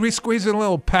time. Should we squeeze in a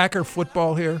little Packer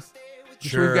football here?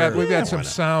 Sure. We've got some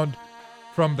sound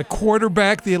from the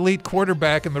quarterback, the elite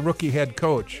quarterback, and the rookie head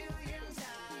coach.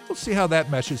 We'll see how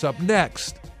that meshes up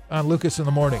next on Lucas in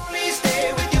the Morning.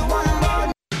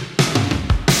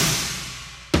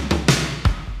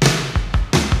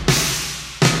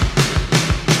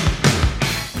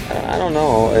 I don't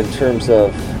know in terms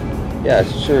of, yeah,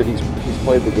 sure, he's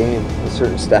played the game a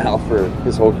certain style for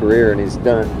his whole career, and he's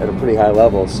done it at a pretty high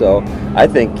level. So I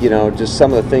think, just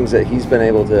some of the things that he's been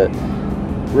able to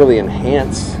really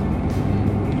enhance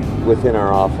within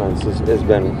our offense has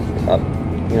been,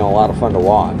 a lot of fun to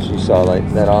watch. You saw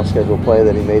that off-schedule play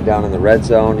that he made down in the red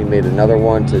zone. He made another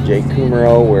one to Jake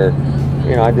Kumaro where,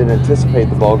 I didn't anticipate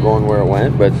the ball going where it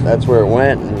went, but that's where it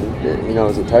went, and, it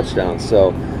was a touchdown.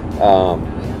 So,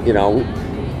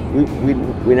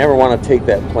 we never want to take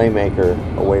that playmaker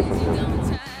away from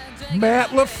him. Matt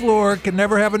LaFleur can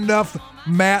never have enough.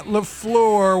 Matt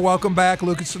LaFleur, welcome back,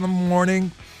 Lucas in the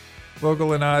Morning.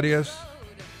 Vogel and Adias.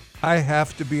 I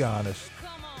have to be honest.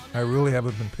 I really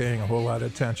haven't been paying a whole lot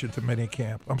of attention to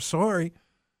minicamp. I'm sorry.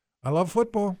 I love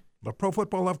football, love pro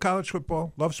football, love college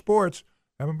football, love sports.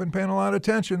 Haven't been paying a lot of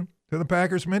attention to the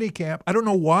Packers minicamp. I don't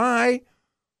know why.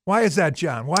 Why is that,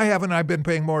 John? Why haven't I been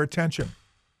paying more attention?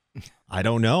 I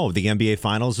don't know. The NBA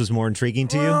Finals was more intriguing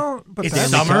to you? But It's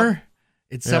summer.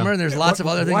 It's summer, and there's lots of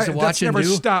other things to watch that's and never do.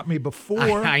 stopped me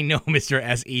before. I know, Mr.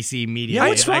 SEC Media. Yeah,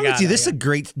 what's wrong with you? This is a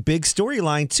great big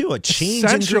storyline, too. A change in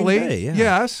Essentially, Green Bay. Yeah.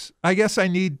 yes. I guess I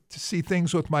need to see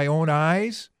things with my own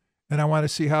eyes, and I want to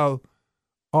see how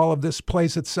all of this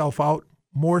plays itself out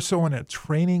more so in a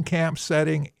training camp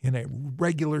setting, in a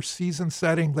regular season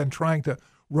setting, than trying to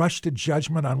rush to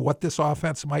judgment on what this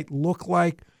offense might look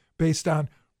like based on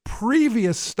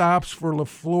previous stops for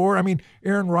LaFleur. I mean,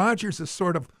 Aaron Rodgers is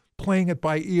sort of playing it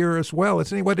by ear as well.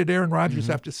 Isn't he? What did Aaron Rodgers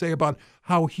have to say about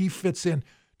how he fits in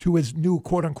to his new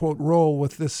quote-unquote role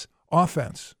with this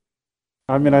offense?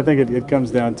 I mean, I think it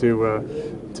comes down to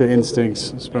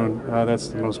instincts, Spoon. That's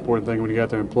the most important thing when you get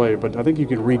there and play. But I think you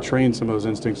can retrain some of those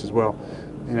instincts as well.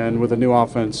 And with a new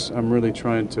offense, I'm really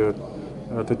trying to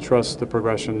trust the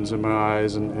progressions in my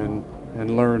eyes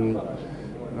and learn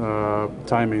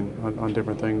timing on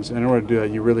different things. And in order to do that,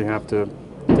 you really have to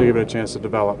give it a chance to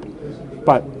develop.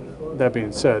 But that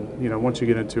being said, once you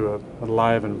get into a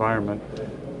live environment,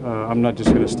 I'm not just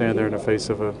going to stand there in the face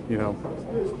of a,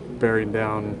 bearing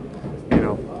down,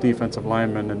 defensive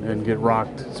lineman and get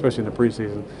rocked, especially in the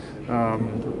preseason.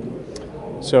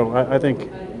 So I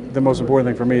think the most important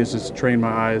thing for me is just train my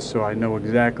eyes so I know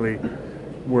exactly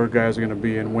where guys are going to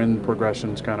be and when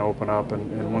progressions kind of open up.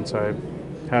 And once I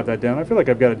have that down, I feel like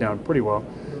I've got it down pretty well.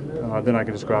 Then I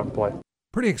can just go out and play.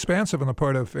 Pretty expansive on the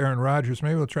part of Aaron Rodgers.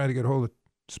 Maybe we'll try to get hold of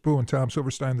Spoo and Tom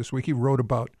Silverstein this week. He wrote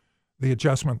about the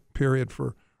adjustment period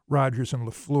for Rodgers and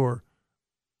LaFleur.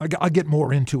 I'll get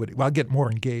more into it. I'll get more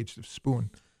engaged if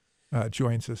Spoon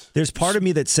joins us. There's part of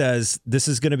me that says this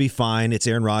is going to be fine. It's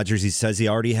Aaron Rodgers. He says he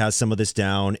already has some of this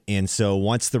down. And so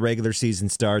once the regular season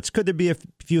starts, could there be a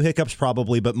few hiccups?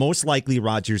 Probably. But most likely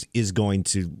Rodgers is going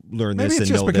to learn Maybe this it's and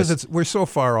just know because this. we're so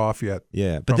far off yet.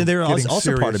 Yeah. But then there's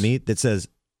also part of me that says,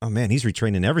 oh, man, he's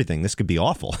retraining everything. This could be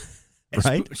awful.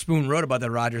 Right? Spoon wrote about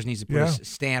that Rodgers needs to put a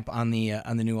stamp on the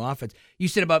new offense. You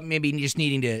said about maybe just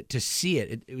needing to see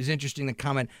it. It was interesting, the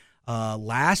comment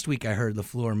last week I heard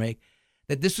LaFleur make,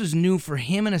 that this was new for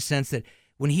him in a sense that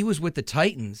when he was with the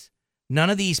Titans, none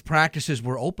of these practices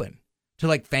were open to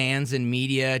like fans and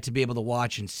media to be able to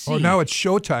watch and see. Oh, now it's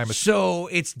showtime. So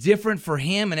it's different for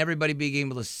him and everybody being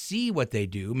able to see what they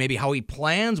do, maybe how he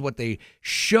plans what they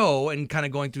show and kind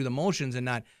of going through the motions and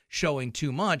not showing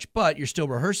too much, but you're still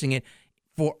rehearsing it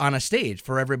on a stage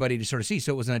for everybody to sort of see.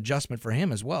 So it was an adjustment for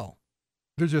him as well.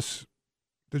 There's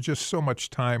just so much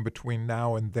time between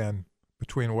now and then,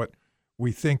 between what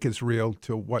we think is real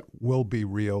to what will be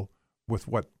real with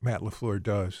what Matt LaFleur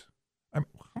does. I mean,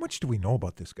 how much do we know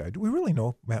about this guy? Do we really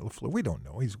know Matt LaFleur? We don't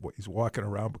know. He's walking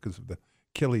around because of the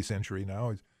Achilles injury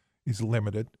now. He's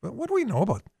limited. But what do we know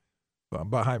about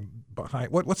behind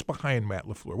what's behind Matt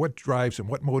LaFleur? What drives him?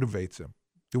 What motivates him?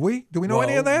 Do we know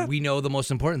any of that? We know the most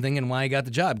important thing and why he got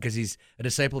the job, because he's a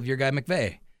disciple of your guy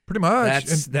McVay. Pretty much.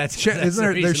 That's isn't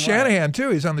there? There's Shanahan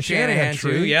too. He's on the Shanahan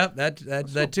tree. Too. Yep, that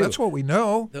too. That's what we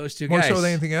know. Those two more guys. More so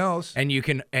than anything else.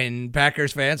 And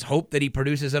Packers fans hope that he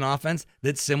produces an offense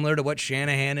that's similar to what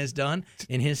Shanahan has done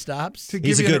in his stops.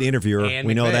 He's a good interviewer.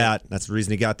 We know that. That's the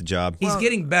reason he got the job. He's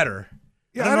getting better.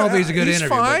 Yeah, I don't know if he's a good interviewer.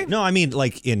 Fine. No, I mean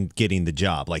like in getting the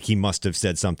job. Like he must have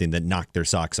said something that knocked their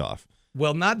socks off.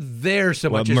 Well, not there so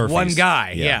much as one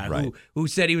guy, who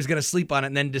said he was going to sleep on it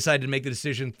and then decided to make the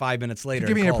decision 5 minutes later. To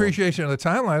give me an appreciation of the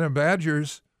timeline, and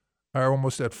Badgers are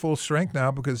almost at full strength now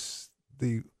because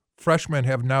the freshmen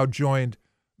have now joined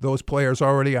those players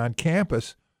already on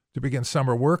campus to begin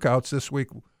summer workouts. This week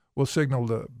will signal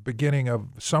the beginning of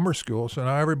summer school, so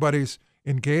now everybody's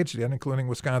engaged in, including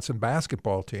Wisconsin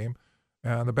basketball team.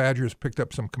 And the Badgers picked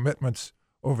up some commitments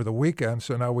over the weekend,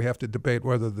 so now we have to debate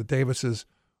whether the Davises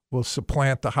will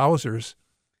supplant the Hausers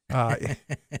in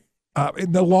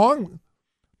the long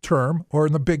term or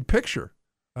in the big picture.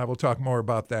 We'll talk more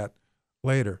about that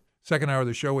later. Second hour of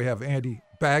the show, we have Andy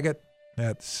Baggett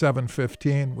at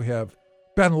 7:15. We have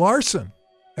Ben Larson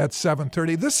at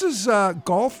 7:30. This is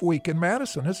golf week in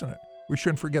Madison, isn't it? We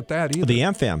shouldn't forget that either. The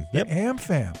AmFam. Yep. The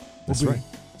AmFam That's will be right.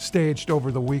 staged over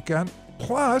the weekend.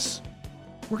 Plus,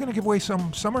 we're going to give away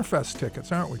some Summerfest tickets,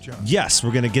 aren't we, John? Yes,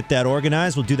 we're going to get that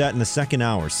organized. We'll do that in the second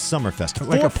hour. Summerfest.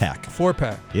 Like Four-pack.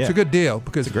 Four-pack. Yeah. It's a good deal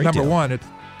because, number deal. one,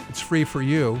 it's free for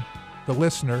you, the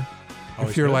listener,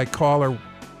 Always if you're good. like caller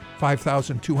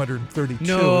 5,232.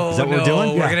 No, Is that what we're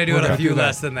doing? We're going to do it a few do that.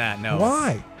 less than that. No.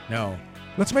 Why? No.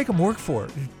 Let's make them work for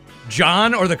it.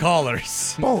 John or the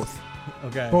callers? Both.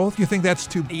 Okay. Both? You think that's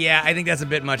too Yeah, I think that's a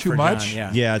bit much Too for much? John.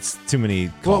 Yeah. Yeah, it's too many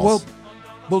calls. Well,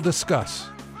 we'll discuss.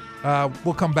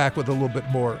 We'll come back with a little bit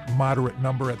more moderate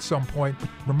number at some point. But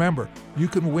remember, you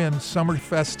can win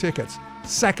Summerfest tickets.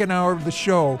 Second hour of the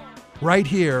show right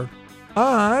here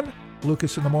on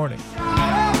Lucas in the Morning.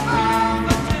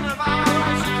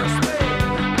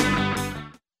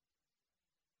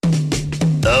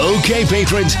 Okay,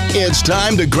 patrons, it's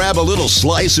time to grab a little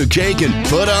slice of cake and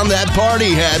put on that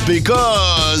party hat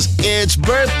because it's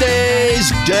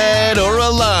birthdays, dead or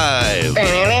alive.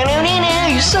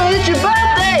 You said it's your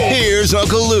birthday! Here's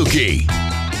Uncle Lukey.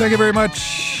 Thank you very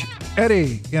much,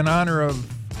 Eddie, in honor of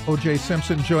O.J.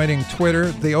 Simpson joining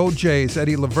Twitter. The O.J.'s,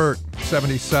 Eddie Levert,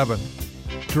 77.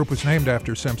 Group was named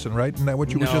after Simpson, right? Isn't that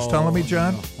what you were just telling me,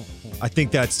 John? I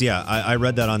think that's, I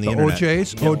read that on the The internet.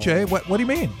 O.J.'s? O.J.? What do you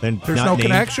mean? Then There's not no named?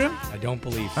 connection? I don't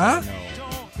believe so. Huh?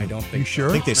 No. I don't think You sure?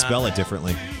 I think they spell it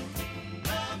differently.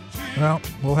 Well,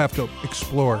 we'll have to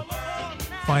explore,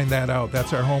 find that out.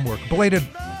 That's our homework. Belated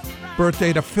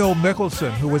birthday to Phil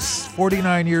Mickelson, who was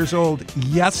 49 years old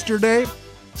yesterday,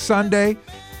 Sunday.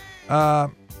 Shot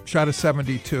a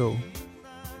 72.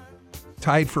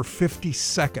 Tied for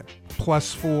 52nd,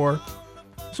 +4.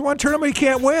 So one tournament he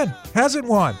can't win. Hasn't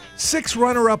won. 6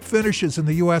 runner-up finishes in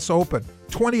the U.S. Open.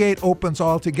 28 Opens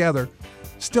altogether.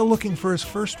 Still looking for his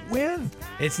first win.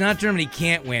 It's not Germany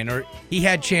can't win, or he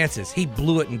had chances. He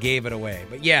blew it and gave it away.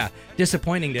 But yeah,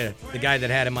 disappointing to the guy that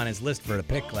had him on his list for the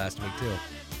pick last week, too.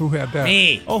 Who had that?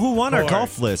 Me. Oh, who won our Or-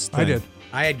 golf list? I did.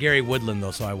 I had Gary Woodland,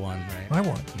 though, so I won, right? I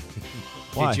won.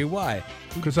 Why? Did you? Why?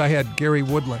 Because I had Gary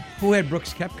Woodland. Who had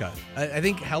Brooks Koepka? I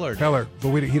think Heller. Heller,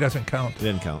 but he doesn't count. It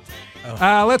didn't count.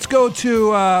 Let's go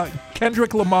to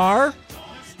Kendrick Lamar,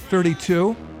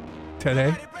 32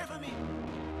 today.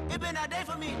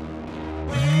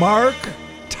 Mark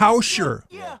Tauscher,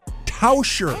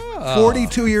 Tauscher,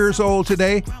 42 years old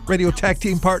today. Radio Tech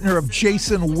Team partner of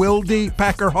Jason Wilde,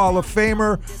 Packer Hall of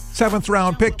Famer, 7th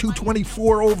round pick,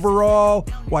 224 overall.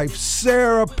 Wife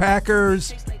Sarah,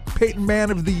 Packers, Peyton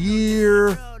Man of the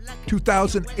Year,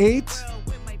 2008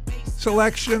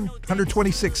 selection,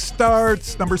 126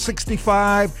 starts, number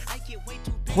 65.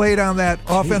 Played on that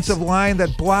offensive line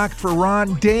that blocked for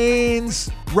Ron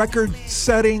Dayne's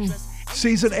record-setting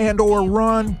season and or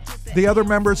run. The other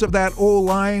members of that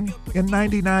O-line in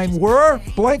 99 were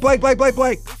blank.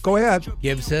 Go ahead.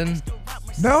 Gibson?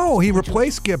 No, he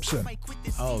replaced Gibson.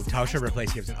 Oh, Tauscher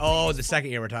replaced Gibson. Oh, the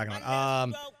second year we're talking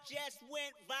about.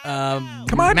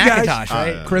 Come on, McIntosh, guys.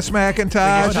 right? Chris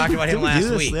McIntosh. We just talked about him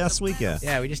last week, yeah.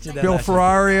 Yeah, we just did that Bill last week.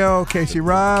 Ferrario, Casey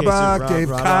Rabach, Dave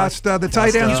Costa. The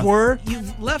tight ends were?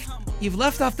 You've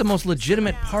left off the most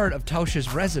legitimate part of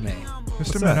Tauscher's resume.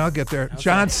 Just a minute, I'll get there. Okay.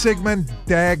 John Sigmund,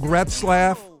 Dag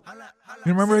Retzlaff.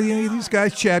 You remember any of these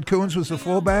guys? Chad Coons was the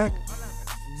fullback.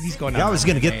 He's going. I was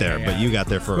going to get there, but you got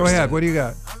there first. Go ahead. What do you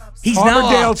got? He's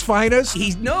Auberdale's finest.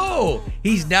 He's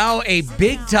now a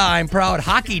big-time proud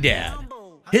hockey dad.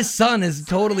 His son is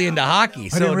totally into hockey,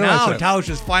 so now Tausch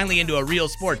is finally into a real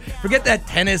sport. Forget that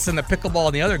tennis and the pickleball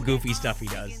and the other goofy stuff he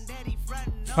does.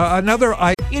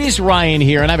 It is Ryan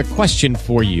here, and I have a question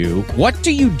for you. What do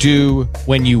you do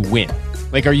when you win?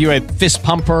 Like, are you a fist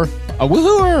pumper, a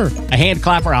woohooer, a hand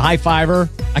clapper, a high fiver?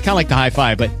 I kind of like the high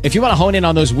five, but if you want to hone in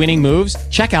on those winning moves,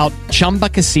 check out Chumba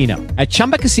Casino. At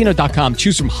ChumbaCasino.com,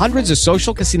 choose from hundreds of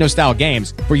social casino-style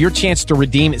games for your chance to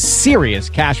redeem serious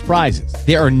cash prizes.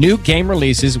 There are new game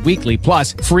releases weekly,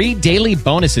 plus free daily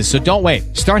bonuses, so don't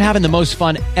wait. Start having the most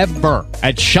fun ever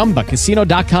at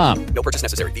ChumbaCasino.com. No purchase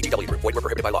necessary. VGW. Void where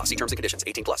prohibited by law. See terms and conditions.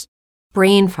 18+.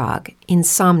 Brain fog,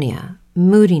 insomnia,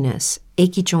 moodiness,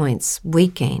 achy joints,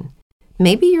 weight gain.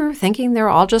 Maybe you're thinking they're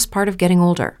all just part of getting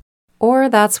older. Or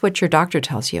that's what your doctor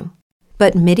tells you.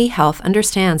 But MIDI Health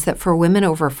understands that for women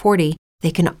over 40,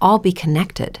 they can all be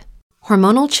connected.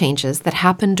 Hormonal changes that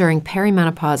happen during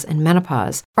perimenopause and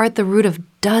menopause are at the root of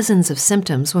dozens of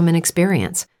symptoms women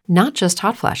experience, not just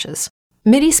hot flashes.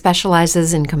 MIDI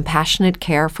specializes in compassionate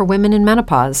care for women in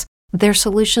menopause. Their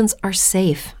solutions are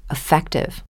safe,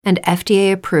 effective, and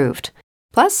FDA approved.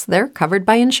 Plus, they're covered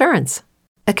by insurance.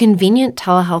 A convenient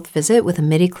telehealth visit with a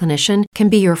MIDI clinician can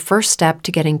be your first step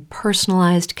to getting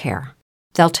personalized care.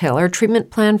 They'll tailor a treatment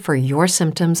plan for your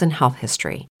symptoms and health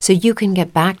history, so you can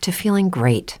get back to feeling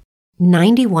great.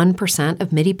 91%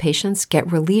 of MIDI patients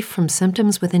get relief from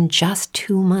symptoms within just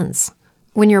 2 months.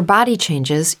 When your body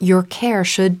changes, your care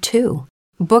should too.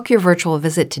 Book your virtual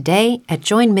visit today at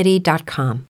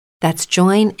joinmidi.com. That's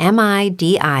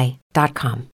joinmidi.com.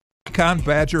 Icon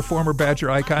Badger, former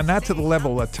Badger icon, not to the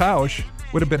level of Tausch.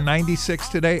 Would have been 96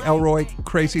 today. Elroy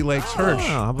Crazy Lakes Hirsch. Oh,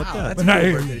 how about that? That's a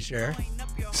cool birthday to share.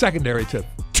 Secondary to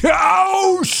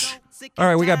Tausch. All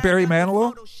right, we got Barry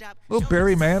Manilow. Little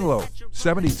Barry Manilow,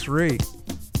 73.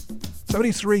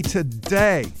 73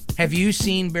 today. Have you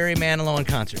seen Barry Manilow in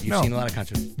concert? You've seen a lot of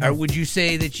concerts. No. Or would you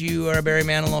say that you are a Barry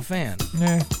Manilow fan?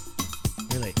 Nah.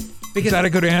 Really? Is that a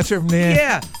good answer? Nah.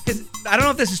 Yeah, because I don't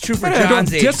know if this is true for I John's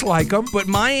don't age. dislike him. But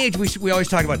my age, we always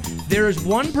talk about, there is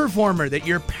one performer that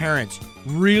your parents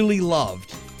really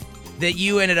loved that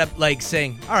you ended up like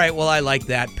saying, all right, well, I like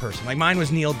that person. Like mine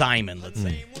was Neil Diamond, let's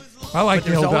say. I like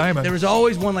Neil Diamond. There was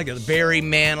always one like Barry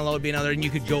Manilow would be another, and you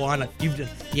could go on.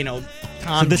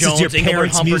 Tom So this Jones, is your Engelbert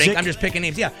parents' Humperdinck. music? I'm just picking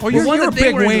names. Yeah. Oh, you're a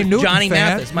big Wayne Newton Johnny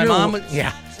fan. Mathis. My mom was.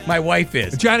 Yeah. My wife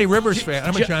is. Johnny Rivers fan.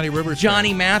 I'm a Johnny Rivers Johnny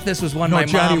fan. Mathis was one No, my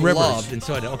Johnny mom Rivers. loved, and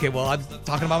so okay. Well, I'm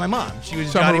talking about my mom. She was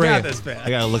a Summer Johnny Rain. Mathis fan. I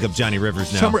got to look up Johnny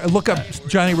Rivers now. Look up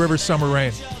Johnny Rivers' Summer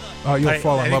Rain. Oh, you'll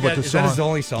fall in love with the Is song. that his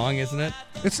only song, isn't it?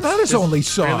 It's not his only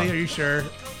song. Really? Are you sure?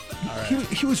 All right.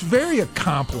 He was very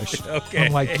accomplished, Okay.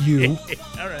 unlike you.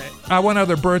 All right. One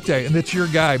other birthday, and it's your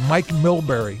guy, Mike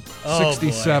Milbury, Oh,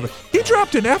 67. He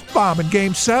dropped an F-bomb in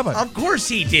Game 7. Of course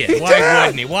he did. He Why did.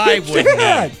 wouldn't he? Why He wouldn't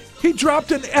did. he? He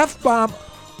dropped an F-bomb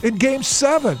in Game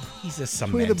 7 He's a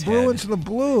between the cement Bruins and the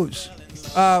Blues.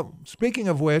 Speaking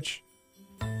of which,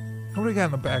 what do we got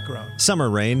in the background? Summer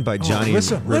Rain by Johnny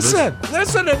Listen Rivers.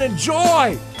 and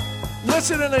enjoy.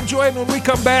 Listen and enjoy. And when we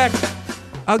come back,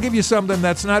 I'll give you something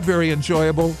that's not very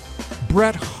enjoyable.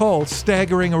 Brett Hull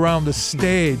staggering around the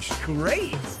stage.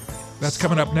 Great. That's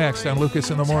coming up next on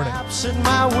Lucas in the Morning. Taps at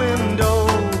my window,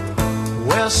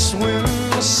 west wind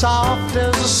soft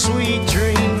as a sweet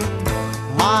dream.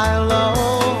 My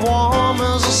love warm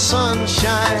as the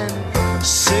sunshine,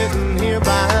 sitting here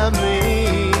by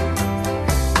me.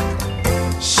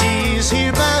 She's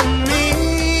here by me.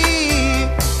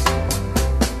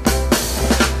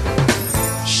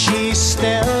 She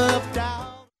stepped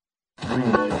out.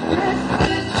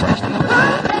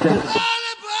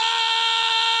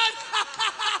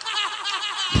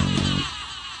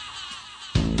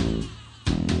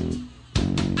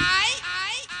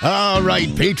 All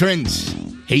right, patrons.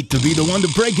 Hate to be the one to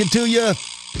break it to you,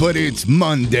 but it's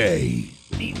Monday.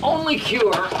 The only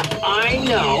cure I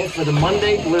know for the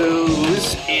Monday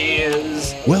blues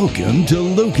is... Welcome to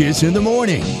Lucas in the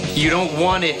Morning. You don't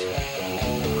want it.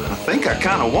 I think I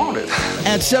kind of want it.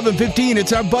 At 7:15,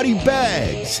 it's our buddy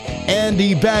Bags,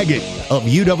 Andy Baggett of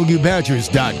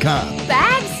UWBadgers.com.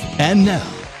 Bags? And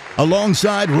now,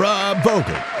 alongside Rob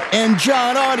Vogel and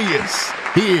John Audius,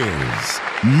 here's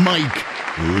Mike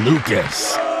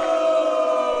Lucas.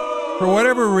 For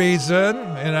whatever reason,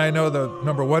 and I know the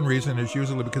number one reason is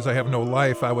usually because I have no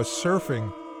life, I was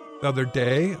surfing the other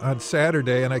day on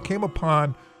Saturday, and I came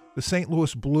upon the St.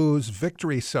 Louis Blues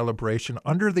victory celebration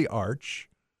under the arch,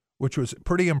 which was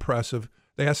pretty impressive.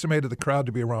 They estimated the crowd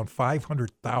to be around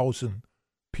 500,000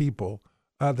 people.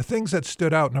 The things that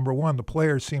stood out, number one, the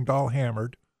players seemed all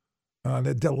hammered.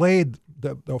 They delayed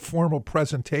the formal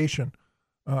presentation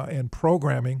and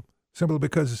programming simply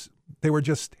because they were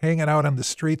just hanging out on the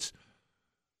streets,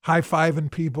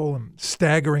 high-fiving people and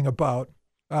staggering about.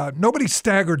 Nobody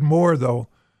staggered more, though,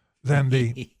 than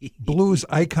the Blues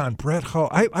icon, Brett Hull.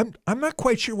 I'm not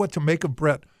quite sure what to make of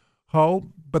Brett Hull,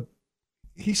 but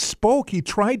he spoke. He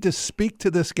tried to speak to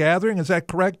this gathering. Is that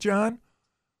correct, John?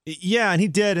 Yeah, and he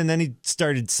did, and then he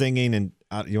started singing, and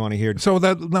you want to hear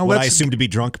now what I assume to be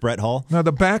drunk Brett Hull? Now,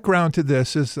 the background to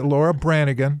this is Laura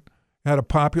Branigan had a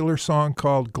popular song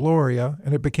called Gloria,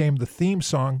 and it became the theme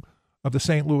song of the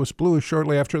St. Louis Blues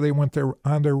shortly after they went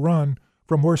on their run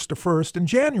from worst to first in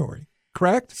January,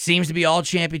 correct? Seems to be all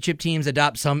championship teams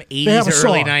adopt some 80s or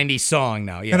early 90s song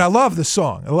now. Yes. And I love the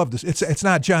song. I love this. It's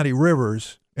not Johnny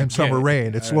Rivers and Summer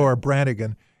Rain. It's Laura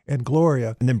Branigan and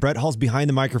Gloria. And then Brett Hull's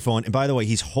behind the microphone. And by the way,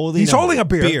 he's holding a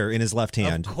beer in his left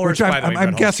hand. Of course, which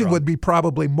I'm guessing would be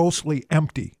probably mostly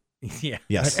empty. Yeah.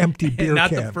 Yes. An empty beer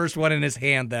Not can. the first one in his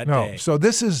hand that No. day. So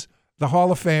this is the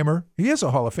Hall of Famer. He is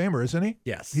a Hall of Famer, isn't he?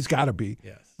 Yes. He's got to be.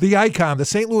 Yes. The icon, the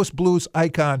St. Louis Blues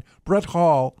icon, Brett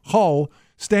Hull,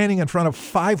 standing in front of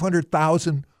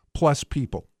 500,000 plus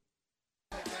people.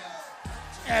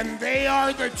 And they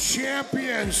are the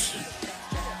champions.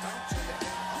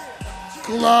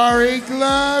 Glory,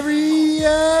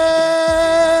 Gloria,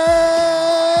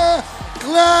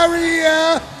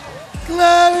 Gloria,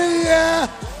 Gloria.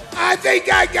 I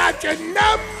think I got your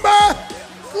number,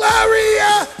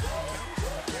 Gloria.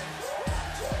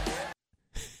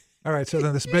 All right, so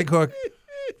then this big hook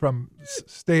from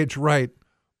stage right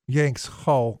yanks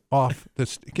Hull off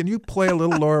this. Can you play a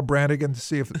little Laura Branigan to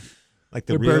see if like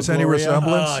there bears any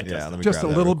resemblance? Yeah, let me just a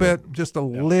grab that little real bit, just a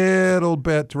little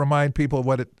bit to remind people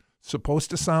what it's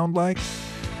supposed to sound like.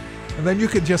 And then you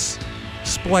could just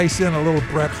splice in a little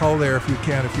Brett Hull there if you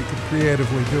can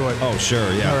creatively do it. Oh,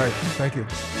 sure, yeah. All right, thank you.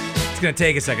 It's going to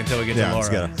take a second until we get to Laura. It's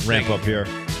got to ramp up here.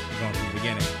 Going from the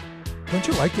beginning. Don't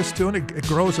you like this tune? It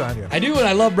grows on you. I do, and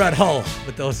I love Brett Hull,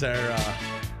 but those are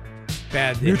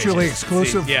bad mutually images.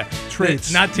 exclusive Yeah.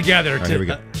 traits. Not together. All right, here we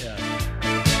go. Yeah.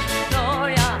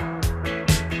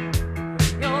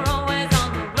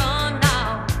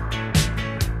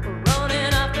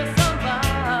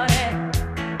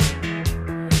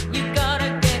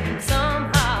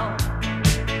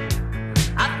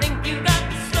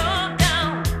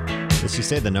 Did she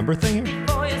say the number thing here?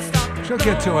 She'll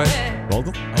get to it.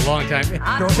 Vogel? A long time. It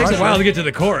takes rush a while it. to get to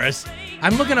the chorus.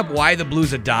 I'm looking up why the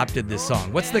Blues adopted this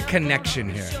song. What's the connection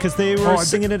here? Because they were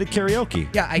singing it at karaoke.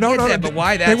 Yeah, I get that, but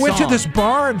why that They went song? to this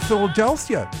bar in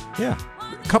Philadelphia. Yeah.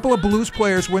 A couple of blues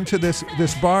players went to this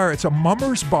bar. It's a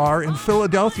Mummers bar in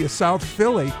Philadelphia, South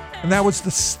Philly, and that was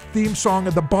the theme song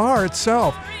of the bar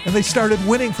itself. And they started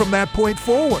winning from that point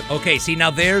forward. Okay, see,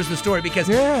 now there's the story, because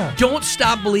Don't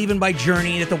Stop Believing by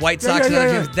Journey at the White Sox and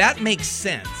other teams, that makes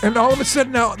sense. And all of a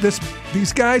sudden now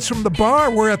these guys from the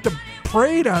bar were at the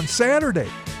parade on Saturday.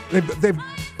 They've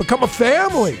become a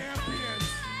family.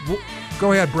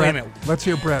 Go ahead, Brett. Wait a minute. Let's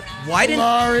hear Brett. Why didn't...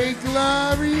 Glory,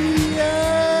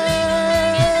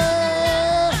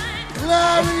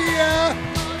 Gloria,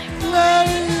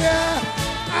 Gloria.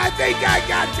 I think I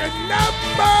got your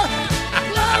number,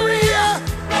 Gloria.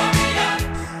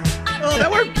 Oh, that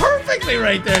worked perfectly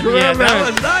right there. Yeah,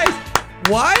 that was nice.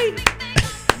 Why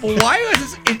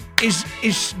was this?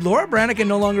 Is Laura Branigan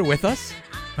no longer with us?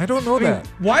 I don't know that.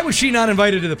 Why was she not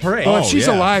invited to the parade? Well, if she's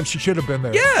alive, she should have been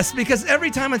there. Yes, because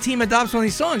every time a team adopts one of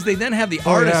these songs, they then have the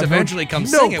artist eventually come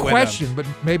sing it with them. No question, but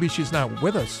maybe she's not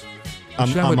with us. I'm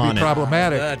that would on be it.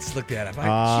 problematic. Let's look that up. She's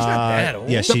not that old.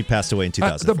 Yeah, she passed away in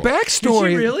 2004. The backstory.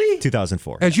 Did she really?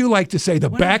 2004. As you like to say, the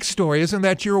backstory. Isn't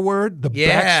that your word? The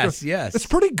backstory. Yes. It's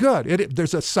pretty good.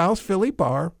 There's a South Philly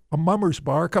bar, a Mummers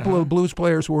bar. A couple of blues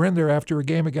players were in there after a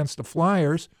game against the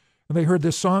Flyers, and they heard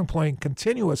this song playing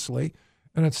continuously.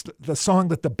 and it's the song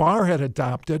that the bar had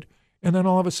adopted. And then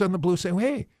all of a sudden the Blues say,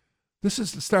 hey, this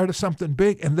is the start of something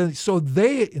big. And then so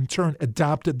they, in turn,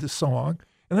 adopted the song.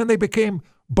 And then they became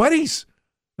buddies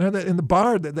in the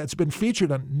bar that's been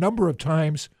featured a number of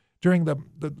times during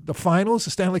the finals,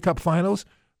 the Stanley Cup finals.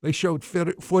 They showed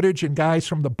footage and guys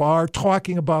from the bar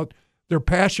talking about their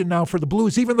passion now for the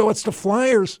Blues, even though it's the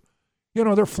Flyers. You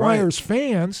know, they're Flyers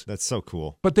fans. That's so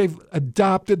cool. But they've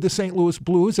adopted the St. Louis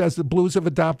Blues as the Blues have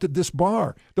adopted this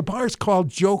bar. The bar is called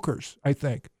Jokers, I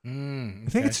think. I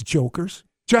think it's Jokers.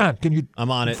 John, can you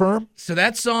confirm? So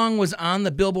that song was on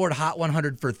the Billboard Hot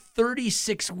 100 for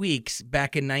 36 weeks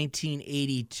back in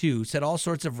 1982. Set all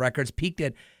sorts of records, peaked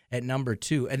at number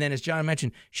 2. And then, as John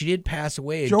mentioned, she did pass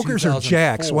away in Jokers 2004 or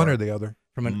Jacks, one or the other.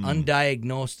 From an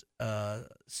undiagnosed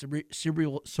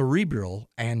cerebral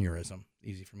aneurysm.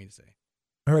 Easy for me to say.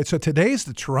 All right, so today's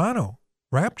the Toronto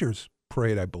Raptors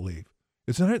parade, I believe.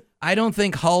 Isn't it? I don't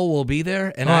think Hull will be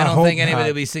there, and I don't think anybody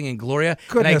will be singing Gloria.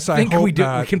 Goodness, and I think I hope we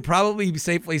not. can probably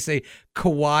safely say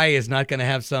Kawhi is not going to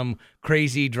have some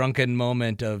crazy drunken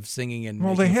moment of singing and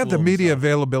Well, they had the media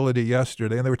availability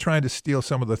yesterday, and they were trying to steal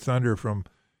some of the thunder from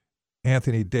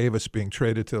Anthony Davis being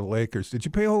traded to the Lakers. Did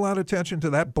you pay a whole lot of attention to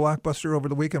that blockbuster over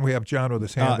the weekend? We have John with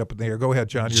his hand up in the air. Go ahead,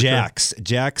 John. Jack's,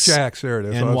 there it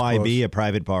is. NYB, a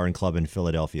private bar and club in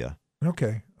Philadelphia.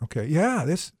 Okay. Yeah,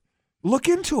 look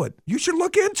into it. You should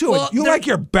look into Well, it. You like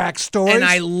your backstories. And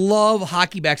I love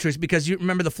hockey backstories because you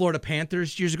remember the Florida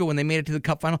Panthers years ago when they made it to the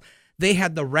Cup final? They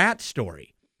had the rat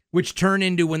story, which turned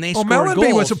into when they scored Mellenby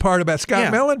goals. was a part of that.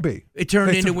 Scott Mellenby. It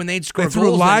turned into when they'd score They goals.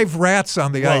 threw live rats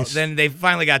on the ice. Then they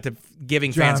finally got to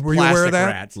giving John, fans were you plastic aware of that?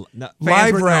 rats.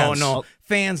 Live rats. No.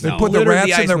 Fans They put the littered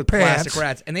rats ice in their with pants plastic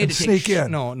rats, and they had and to take sneak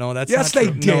in. No, that's Yes, not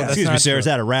they true. did. No, that's Excuse me, not sir. true. Is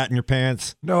that a rat in your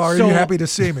pants? No, are you happy to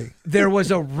see me? There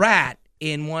was a rat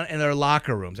in their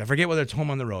locker rooms. I forget whether it's home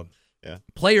on the road. Yeah.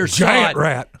 Players Giant saw it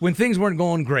rat. when things weren't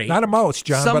going great. Not a mouse,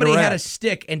 John, Somebody but a had rat. a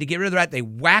stick, and to get rid of the rat, they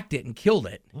whacked it and killed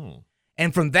it.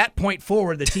 And from that point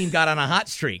forward, the team got on a hot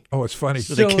streak. Oh, it's funny.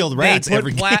 So they killed rats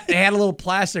every game. They had a little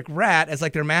plastic rat as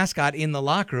like their mascot in the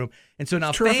locker room. And so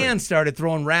now terrific. fans started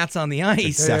throwing rats on the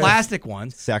ice, Yeah. plastic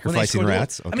ones. Sacrificing when they scored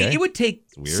rats, goals. I mean, okay. it would take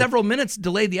weird. several minutes to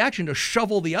delay the action to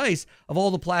shovel the ice of all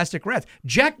the plastic rats.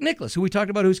 Jack Nicklaus, who we talked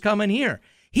about who's coming here,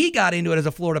 he got into it as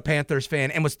a Florida Panthers fan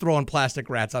and was throwing plastic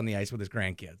rats on the ice with his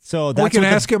grandkids. So we can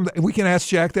ask him. We can ask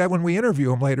Jack that when we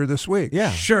interview him later this week.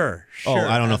 Yeah. Sure. Oh,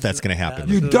 I don't know if that's going to happen.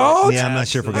 You don't? Yeah, I'm not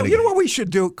sure if we're going to You know what we should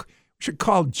do? We should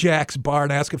call Jack's Bar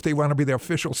and ask if they want to be the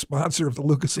official sponsor of the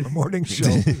Lucas in the Morning Show.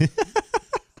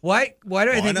 Why do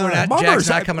I think not? we're not? Mummers, Jack's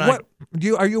not coming on?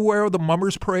 Are you aware of the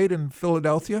Mummers Parade in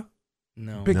Philadelphia?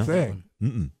 No. Big No. thing.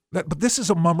 Mm-mm. But this is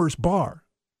a Mummers Bar.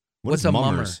 What's is a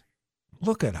mummers?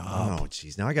 Look it up. Oh,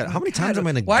 jeez. Now I got. How many times am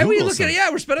I going to? Why are we looking at?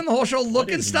 Yeah, we're spending the whole show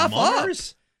looking is stuff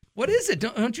mummers? up. What is it?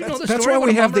 Don't you know the That's story? why of what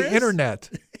we a have the mummer is? internet.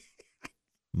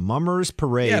 Mummers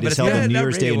Parade Yeah, but is it's held not on New that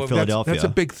Year's Day radio. in That's- Philadelphia. That's a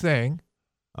big thing.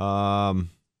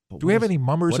 Do Do we have any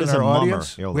mummers what in is a our mummer?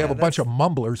 audience? Here, We have a yeah, bunch of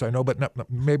mumblers, I know, but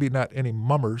maybe not any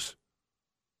mummers.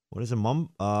 What is a mum?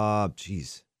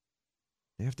 Jeez.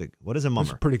 They have to. What is a That's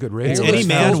mummer? pretty good radio. It's any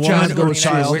man, Phil John woman, or goes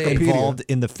through child Wikipedia. involved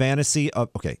in the fantasy of.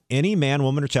 Okay, any man,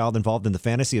 woman, or child involved in the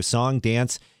fantasy of song,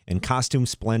 dance, and costume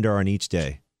splendor on each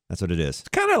day. That's what it is. It's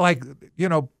kind of like,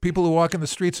 people who walk in the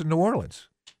streets of New Orleans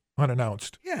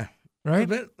unannounced. Yeah. Right? A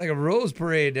bit like a rose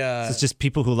parade. So it's just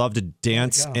people who love to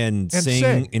dance God. and, And sing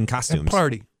in and costumes.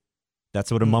 party.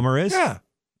 That's what a mummer is? Yeah.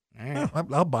 All right. Yeah,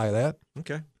 I'll buy that.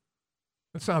 Okay.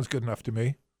 That sounds good enough to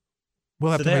me.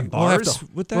 We'll have So to they have make, we'll have bars to,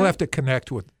 with that? We'll have to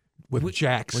connect with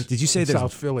Jack's. Wait, did you say in there's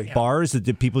South Philly? bars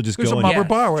that people just There's go a and mummer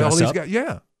bar where all dress these up? guys.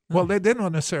 Yeah. Well, they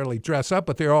don't necessarily dress up,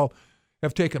 but they all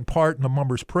have taken part in the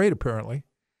Mummers Parade, apparently.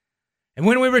 And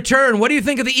when we return, what do you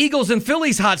think of the Eagles and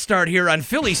Phillies hot start here on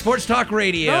Philly Sports Talk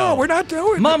Radio? No, we're not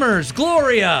doing it. Mummers,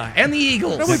 Gloria, and the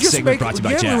Eagles. No, we Next just segment brought to you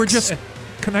by we were Jack's. just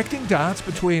connecting dots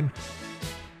between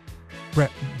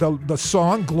the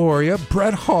song Gloria,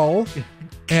 Brett Hull,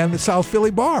 and the South Philly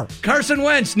Bar. Carson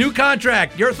Wentz, new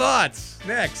contract. Your thoughts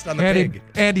next on the Pig.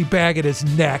 Andy Baggett is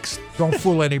next. Don't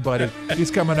fool anybody.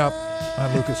 He's coming up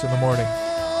on Lucas in the Morning.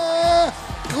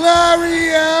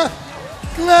 Gloria,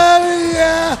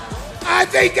 Gloria, I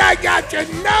think I got your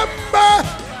number,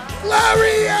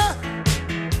 Gloria.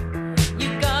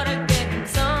 You gotta get it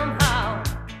somehow.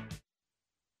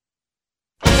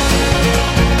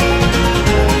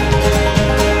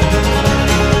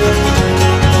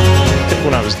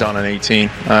 When I was done at 18,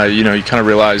 you kind of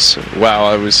realize, wow,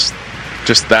 I was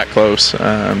just that close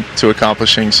to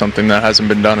accomplishing something that hasn't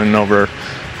been done in over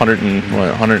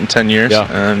 110 years,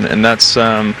 and that's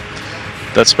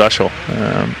special.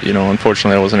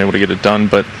 Unfortunately, I wasn't able to get it done,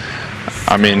 but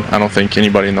I mean, I don't think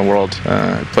anybody in the world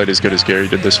played as good as Gary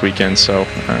did this weekend. So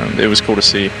it was cool to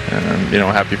see.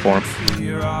 Happy for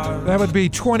him. That would be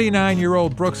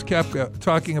 29-year-old Brooks Koepka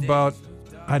talking about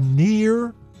a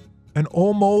near, an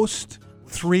almost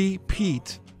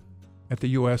three-peat at the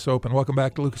U.S. Open. Welcome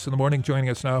back to Lucas in the Morning. Joining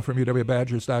us now from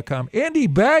UWBadgers.com, Andy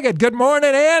Baggett. Good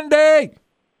morning, Andy.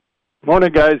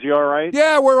 Morning, guys. You all right?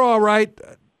 Yeah, we're all right.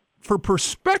 For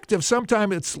perspective,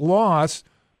 sometimes it's lost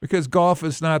because golf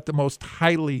is not the most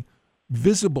highly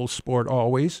visible sport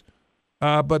always.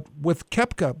 But with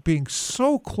Koepka being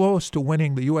so close to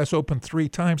winning the U.S. Open 3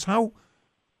 times, how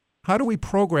do we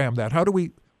program that? How do we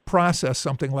process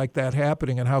something like that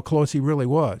happening and how close he really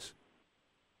was?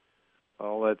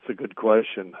 Oh, that's a good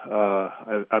question.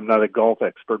 I'm not a golf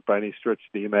expert by any stretch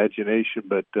of the imagination,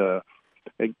 but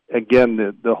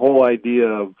again, the whole idea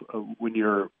of when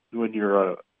you're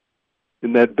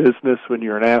in that business, when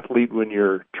you're an athlete, when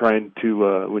you're trying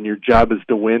to when your job is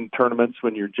to win tournaments,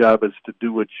 when your job is to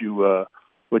do what you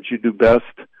do best,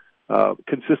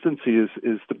 consistency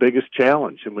is the biggest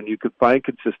challenge. And when you can find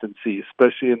consistency,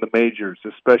 especially in the majors,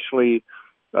 especially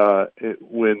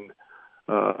when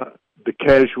the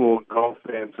casual golf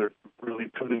fans are really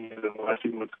tuning in and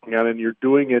watching what's going on, and you're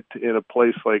doing it in a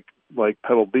place like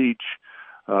Pebble Beach,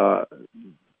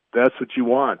 that's what you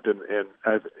want.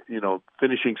 And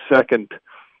finishing second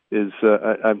is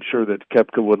I'm sure that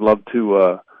Koepka would love to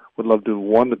have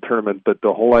won the tournament, but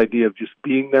the whole idea of just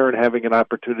being there and having an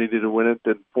opportunity to win it,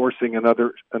 and forcing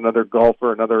another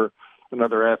golfer, another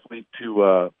athlete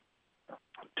to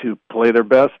play their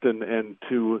best and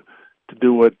to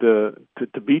do what to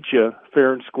beat you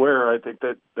fair and square, I think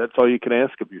that's all you can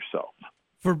ask of yourself.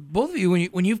 For both of you,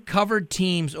 when you've covered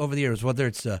teams over the years, whether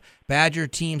it's Badger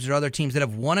teams or other teams that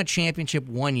have won a championship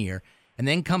one year and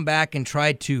then come back and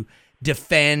tried to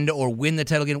defend or win the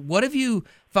title again, what have you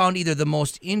found either the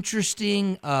most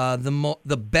interesting,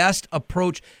 the best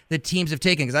approach that teams have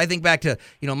taken? Because I think back to,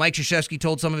 Mike Krzyzewski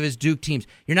told some of his Duke teams,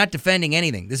 you're not defending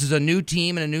anything. This is a new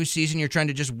team and a new season. You're trying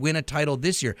to just win a title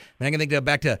this year. And I can think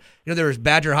back to, there was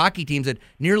Badger hockey teams that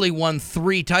nearly won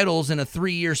 3 titles in a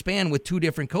 3-year span with 2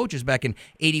 different coaches back in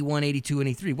 81, 82, and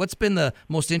 83. What's been the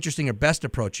most interesting or best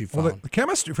approach you've found? Well, the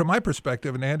chemistry, from my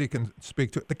perspective, and Andy can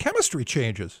speak to it, the chemistry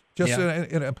changes. Just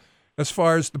as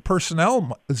far as the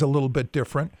personnel is a little bit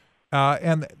different,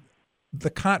 and the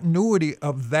continuity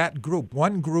of that group.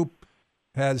 One group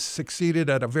has succeeded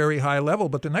at a very high level,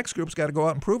 but the next group's got to go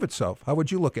out and prove itself. How would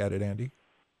you look at it, Andy?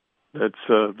 That's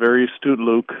very astute,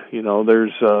 Luke.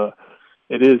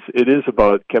 It is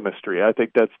about chemistry. I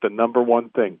think that's the number one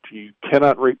thing. You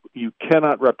cannot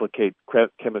replicate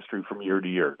chemistry from year to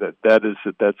year. That's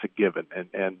a given.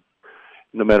 And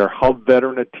no matter how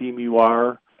veteran a team you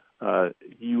are,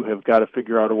 you have got to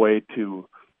figure out a way to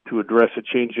address a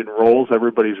change in roles.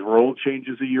 Everybody's role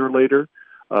changes a year later.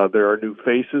 There are new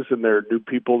faces and there are new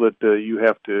people that you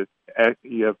have to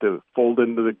fold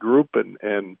into the group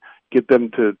and get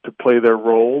them to play their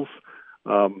roles.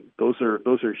 Those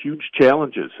are huge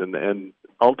challenges, and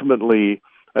ultimately,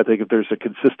 I think if there's a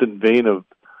consistent vein of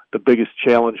the biggest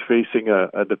challenge facing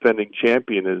a defending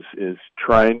champion is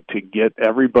trying to get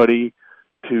everybody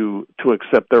to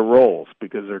accept their roles,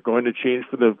 because they're going to change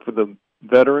for the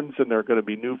veterans, and they're going to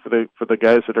be new for the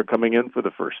guys that are coming in for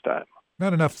the first time.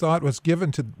 Not enough thought was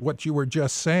given to what you were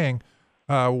just saying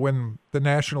when the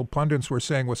national pundits were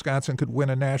saying Wisconsin could win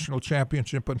a national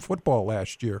championship in football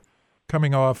last year,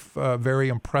 coming off a very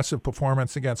impressive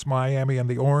performance against Miami in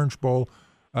the Orange Bowl,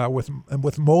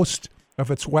 with most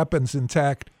of its weapons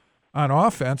intact on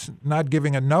offense, not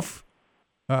giving enough.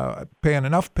 Paying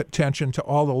enough attention to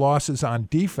all the losses on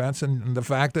defense and the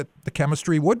fact that the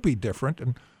chemistry would be different,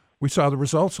 and we saw the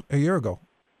results a year ago.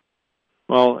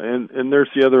 Well, and there's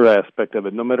the other aspect of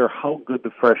it. No matter how good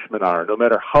the freshmen are, no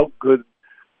matter how good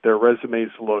their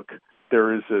resumes look,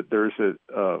 there is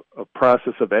a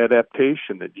process of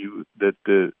adaptation that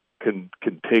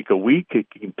can take a week, it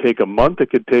can take a month, it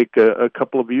could take a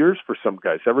couple of years for some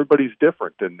guys. Everybody's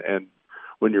different, and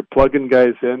when you're plugging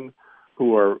guys in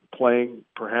who are playing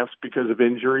perhaps because of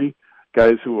injury,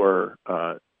 guys who are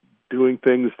doing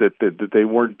things that they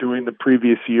weren't doing the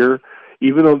previous year,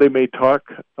 even though they may talk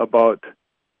about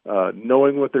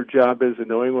knowing what their job is and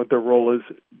knowing what their role is,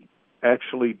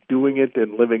 actually doing it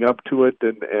and living up to it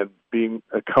and being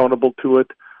accountable to it,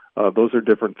 those are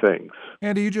different things.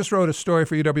 Andy, you just wrote a story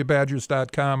for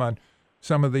UWBadgers.com on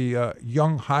some of the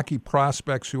young hockey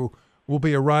prospects who will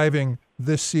be arriving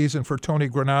this season for Tony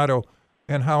Granato,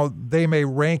 and how they may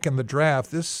rank in the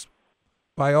draft. This,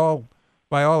 by all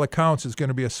accounts, is going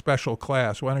to be a special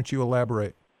class. Why don't you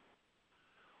elaborate?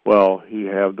 Well, you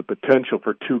have the potential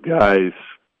for 2 guys,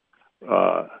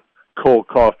 Cole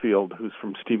Caulfield, who's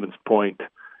from Stevens Point,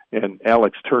 and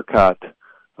Alex Turcotte,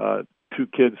 two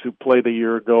kids who played a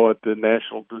year ago at the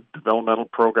National Developmental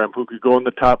Program who could go in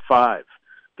the top 5.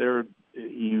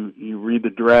 You read the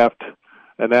draft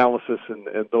analysis,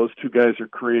 and those two guys are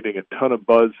creating a ton of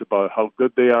buzz about how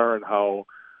good they are and how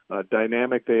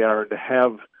dynamic they are. And to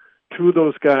have two of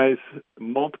those guys,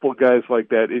 multiple guys like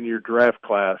that in your draft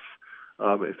class,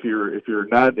 if you're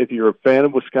a fan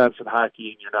of Wisconsin hockey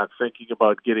and you're not thinking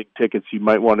about getting tickets, you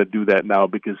might want to do that now,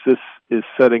 because this is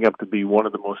setting up to be one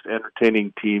of the most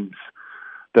entertaining teams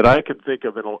that I can think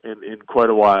of in quite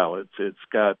a while. It's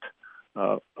got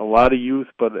a lot of youth,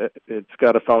 but it's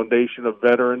got a foundation of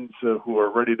veterans who are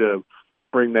ready to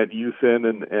bring that youth in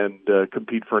and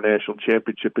compete for a national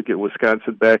championship and get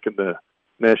Wisconsin back in the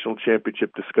national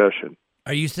championship discussion.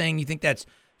 Are you saying you think that's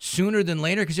sooner than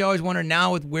later? Because you always wonder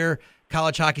now with where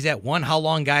college hockey's at, one, how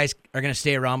long guys are going to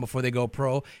stay around before they go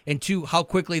pro, and two, how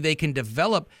quickly they can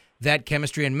develop that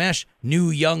chemistry and mesh new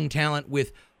young talent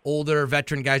with older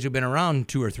veteran guys who've been around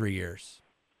 2 or 3 years.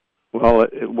 Well,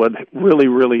 what really,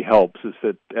 really helps is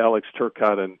that Alex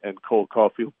Turcotte and Cole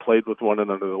Caulfield played with one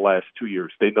another the last 2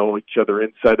 years. They know each other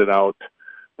inside and out.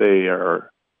 They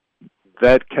are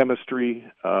that chemistry.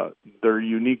 They're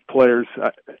unique players.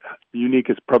 Unique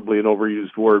is probably an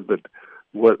overused word, but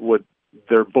what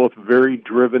they're both very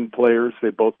driven players.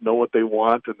 They both know what they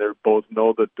want, and they both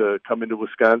know that coming to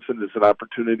Wisconsin is an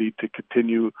opportunity to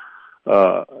continue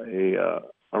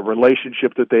a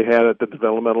relationship that they had at the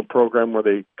developmental program where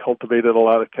they cultivated a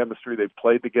lot of chemistry. They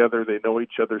played together. They know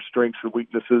each other's strengths and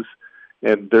weaknesses,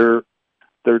 and they're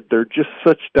just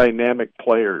such dynamic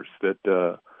players that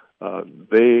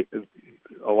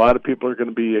a lot of people are going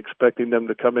to be expecting them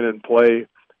to come in and play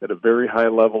at a very high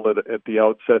level at the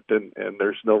outset, and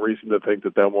there's no reason to think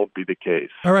that won't be the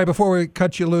case. All right, before we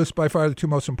cut you loose, by far the 2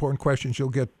 most important questions you'll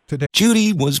get today.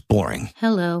 Judy was boring.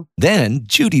 Hello. Then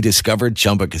Judy discovered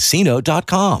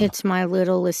ChumbaCasino.com. It's my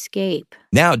little escape.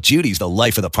 Now Judy's the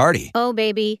life of the party. Oh,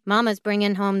 baby, mama's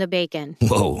bringing home the bacon.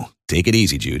 Whoa, take it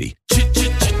easy, Judy.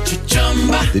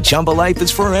 The Chumba life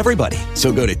is for everybody.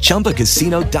 So go to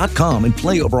ChumbaCasino.com and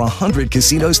play over 100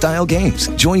 casino-style games.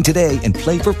 Join today and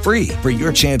play for free for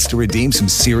your chance to redeem some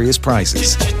serious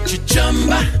prizes.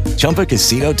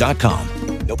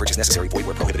 ChumbaCasino.com. No purchase necessary. Void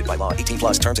where prohibited by law.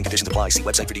 18+ terms and conditions apply. See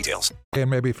website for details. And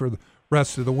maybe for the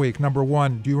rest of the week. Number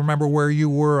one, do you remember where you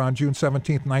were on June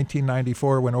 17th,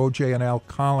 1994, when O.J. and Al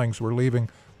Collins were leading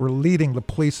the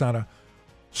police on a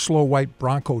slow white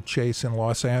Bronco chase in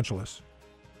Los Angeles?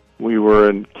 We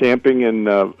were camping in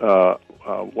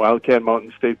Wildcat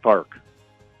Mountain State Park,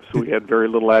 so we had very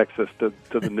little access to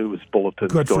the news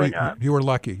bulletins going on. You were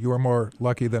lucky. You were more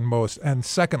lucky than most. And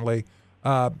secondly,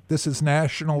 this is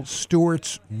National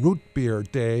Stewart's Root Beer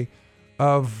Day.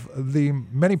 Of the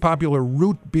many popular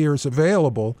root beers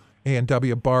available,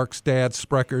 A&W, Barks, Dad's,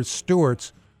 Sprecher's,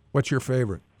 Stewart's, what's your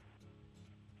favorite?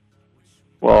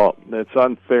 Well, it's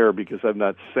unfair because I've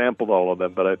not sampled all of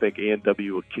them, but I think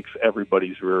A&W kicks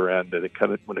everybody's rear end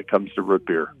when it comes to root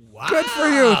beer. Wow, good for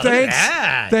you. Thanks.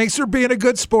 Yeah. Thanks for being a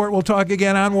good sport. We'll talk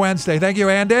again on Wednesday. Thank you,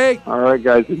 Andy. All right,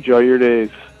 guys. Enjoy your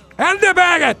days. Andy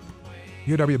Baggett.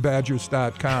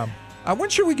 UWBadgers.com. When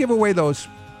should we give away those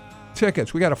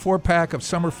tickets? We got a 4-pack of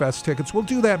Summerfest tickets. We'll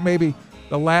do that maybe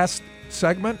the last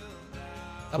segment.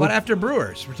 How about after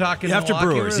Brewers? We're talking after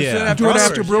Milwaukee, Brewers, we're yeah. Do it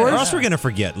after Brewers? Or else we're going to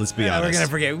forget, let's be honest. We're going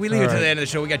to forget. We leave it to the end of the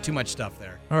show. We got too much stuff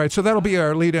there. All right, so that'll be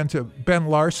our lead into Ben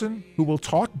Larson, who will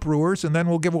talk Brewers, and then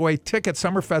we'll give away tickets,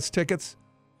 Summerfest tickets,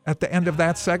 at the end of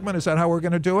that segment. Is that how we're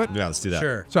going to do it? Yeah, let's do that.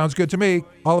 Sure. Sounds good to me.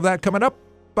 All of that coming up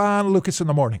on Lucas in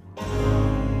the Morning.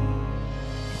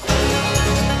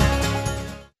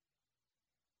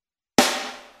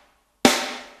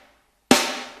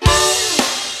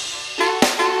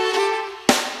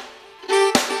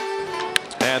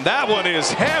 And that one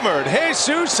is hammered.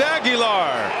 Jesus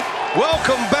Aguilar,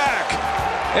 welcome back.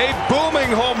 A booming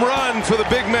home run for the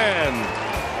big man.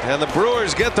 And the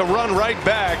Brewers get the run right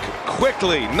back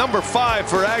quickly. Number 5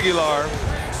 for Aguilar.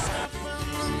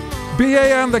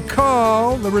 BA on the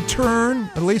call, the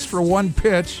return, at least for one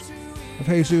pitch, of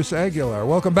Jesus Aguilar.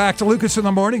 Welcome back to Lucas in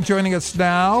the Morning. Joining us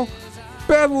now,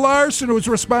 Ben Larson, who's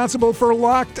responsible for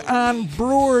Locked On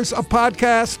Brewers, a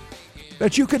podcast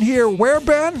that you can hear where,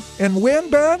 Ben, and when,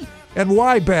 Ben, and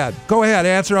why, Ben. Go ahead,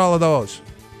 answer all of those.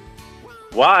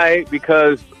 Why?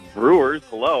 Because Brewers,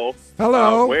 hello.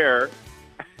 Hello. Where?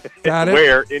 Got it.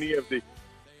 Where any of the...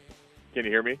 Can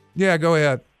you hear me? Yeah, go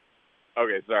ahead.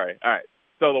 Okay, sorry. All right.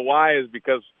 So the why is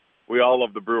because we all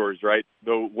love the Brewers, right?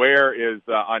 The where is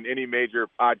on any major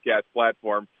podcast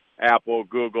platform, Apple,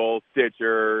 Google,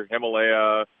 Stitcher,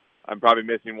 Himalaya, I'm probably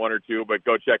missing one or two, but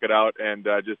go check it out and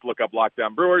just look up Locked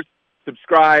On Brewers,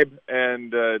 subscribe,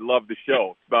 and love the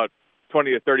show. It's about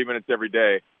 20 to 30 minutes every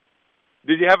day.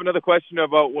 Did you have another question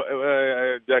about?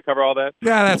 Did I cover all that?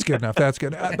 Yeah, that's good enough. That's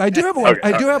good. I do have one.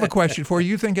 I do have a question for you.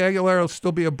 You think Aguilar will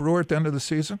still be a Brewer at the end of the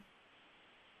season?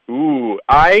 Ooh,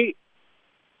 I'm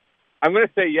going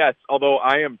to say yes. Although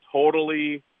I am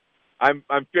totally, I'm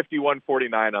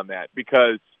 51-49 on that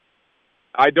because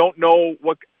I don't know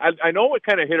what I know what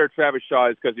kind of hitter Travis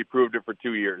Shaw is because he proved it for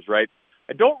 2 years, right?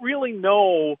 I don't really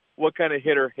know what kind of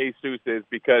hitter Jesus is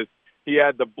because he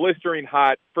had the blistering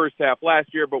hot first half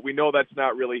last year, but we know that's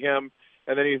not really him.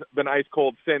 And then he's been ice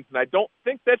cold since, and I don't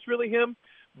think that's really him,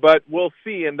 but we'll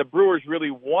see. And the Brewers really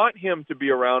want him to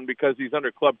be around because he's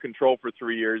under club control for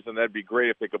 3 years, and that'd be great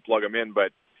if they could plug him in.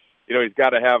 But he's got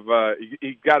to have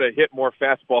he's got to hit more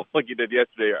fastballs like he did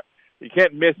yesterday. He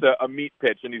can't miss a meat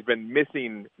pitch, and he's been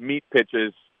missing meat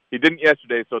pitches. He didn't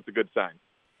yesterday, so it's a good sign.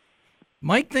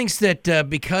 Mike thinks that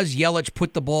because Yelich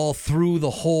put the ball through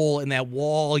the hole in that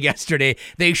wall yesterday,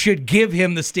 they should give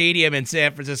him the stadium in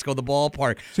San Francisco, the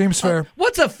ballpark. Seems fair.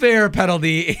 What's a fair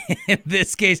penalty in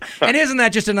this case? And isn't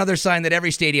that just another sign that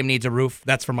every stadium needs a roof?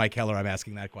 That's for Mike Keller. I'm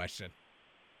asking that question.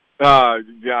 Yeah,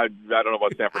 I don't know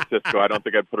about San Francisco. I don't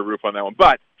think I'd put a roof on that one.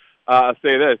 But I'll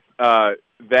say this: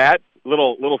 that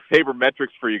little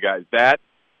sabermetrics for you guys. That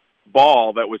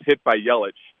ball that was hit by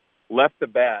Yelich left the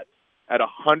bat at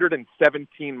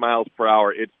 117 miles per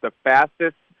hour. It's the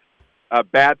fastest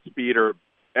bat speed or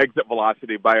exit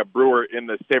velocity by a Brewer in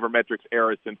the sabermetrics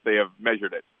era since they have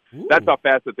measured it. Ooh. That's how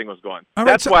fast the thing was going.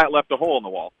 That's why it left a hole in the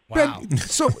wall. Wow. Ben,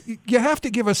 so you have to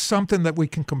give us something that we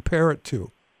can compare it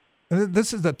to. And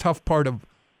this is the tough part of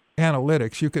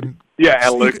analytics. You can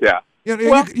analytics.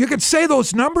 You could say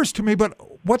those numbers to me, but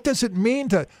what does it mean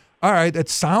to? All right, it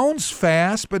sounds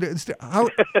fast, but it's how.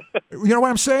 You know what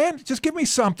I'm saying? Just give me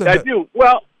something. I do.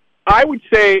 Well, I would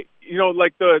say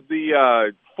like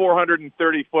the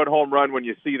 430-foot home run when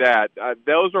you see that.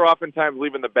 Those are oftentimes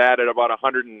leaving the bat at about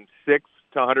 106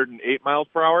 to 108 miles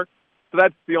per hour. So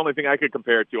that's the only thing I could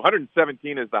compare it to.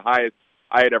 117 is the highest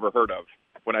I had ever heard of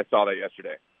when I saw that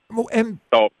yesterday. Well, and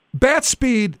so bat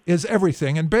speed is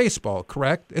everything in baseball,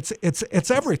 correct? It's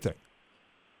everything.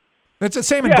 It's the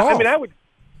same in golf. I mean, I would.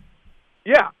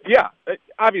 Yeah.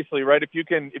 Obviously, right? If you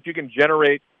can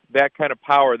generate that kind of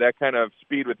power, that kind of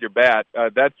speed with your bat,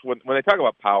 that's when they talk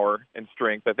about power and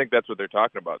strength. I think that's what they're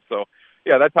talking about. So,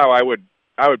 yeah, that's how I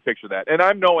would picture that. And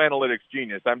I'm no analytics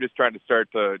genius. I'm just trying to start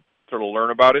to sort of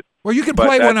learn about it. Well, you can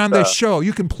play one on this show.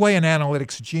 You can play an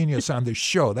analytics genius on this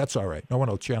show. That's all right. No one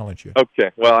will challenge you.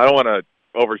 Okay. Well, I don't want to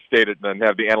overstate it and then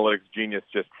have the analytics genius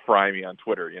just fry me on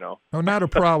Twitter. No, not a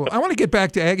problem. I want to get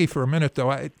back to Aggie for a minute,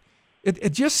 though.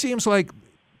 It just seems like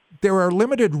there are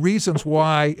limited reasons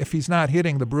why, if he's not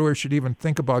hitting, the Brewers should even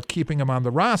think about keeping him on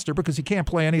the roster because he can't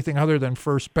play anything other than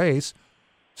first base.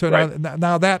 So right.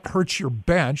 now that hurts your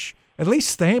bench. At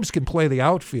least Thames can play the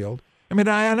outfield. I mean,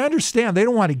 I understand they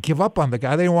don't want to give up on the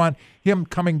guy. They don't want him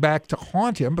coming back to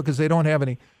haunt him because they don't have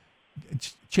any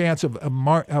chance of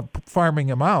farming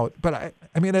him out. But,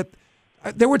 I mean,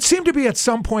 there would seem to be at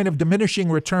some point of diminishing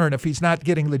return if he's not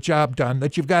getting the job done,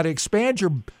 that you've got to expand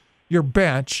your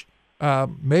bench,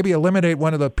 maybe eliminate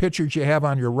one of the pitchers you have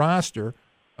on your roster,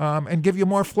 and give you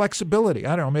more flexibility.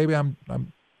 I don't know. Maybe I'm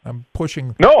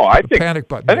pushing the panic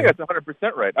button. I think that's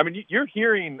 100% right. I mean, you're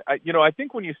hearing. I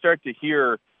think when you start to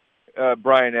hear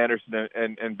Brian Anderson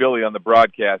and Billy on the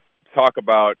broadcast talk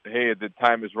about, hey, the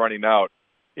time is running out.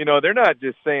 They're not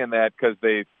just saying that because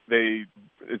it's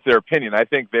their opinion. I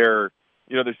think there's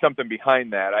something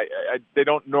behind that. They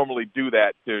don't normally do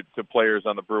that to players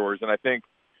on the Brewers, and I think.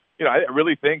 I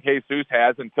really think Jesus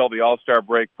has until the All-Star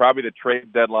break, probably the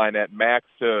trade deadline at max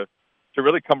to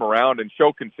really come around and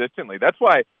show consistently. That's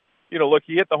why, look,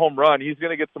 he hit the home run. He's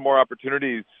going to get some more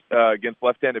opportunities against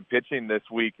left-handed pitching this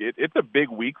week. It's a big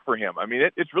week for him. I mean,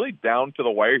 it's really down to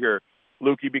the wire here,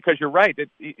 Lukey, because you're right.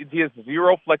 He has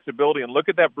zero flexibility. And look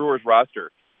at that Brewers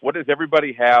roster. What does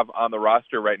everybody have on the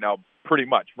roster right now? Pretty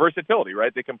much versatility,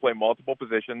 right? They can play multiple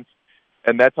positions.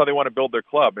 And that's how they want to build their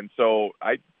club. And so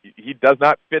he does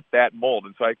not fit that mold.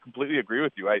 And so I completely agree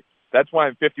with you. That's why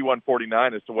I'm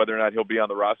 51-49 as to whether or not he'll be on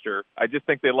the roster. I just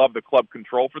think they love the club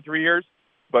control for 3 years.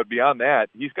 But beyond that,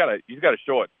 he's got to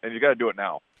show it, and he's got to do it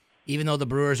now. Even though the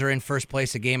Brewers are in first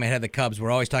place, a game ahead of the Cubs,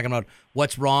 we're always talking about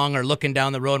what's wrong or looking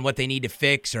down the road and what they need to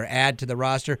fix or add to the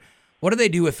roster. What do they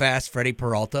do with fast Freddie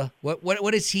Peralta?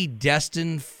 What is he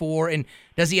destined for? And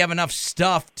does he have enough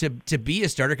stuff to be a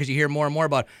starter? Because you hear more and more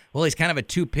about, well, he's kind of a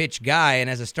two-pitch guy, and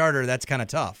as a starter, that's kind of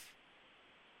tough.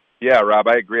 Yeah, Rob,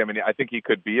 I agree. I mean, I think he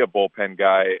could be a bullpen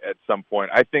guy at some point.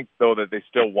 I think, though, that they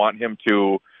still want him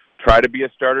to try to be a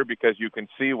starter because you can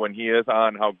see when he is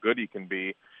on how good he can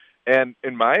be. And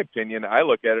in my opinion, I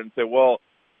look at it and say, well,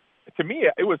 to me,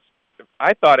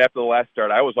 I thought after the last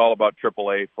start, I was all about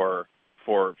AAA for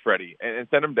Freddie and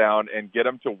send him down and get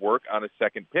him to work on a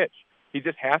second pitch. He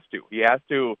just has to. He has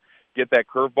to get that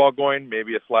curveball going,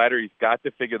 maybe a slider. He's got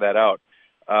to figure that out.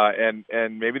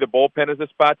 And maybe the bullpen is a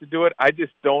spot to do it. I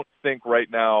just don't think right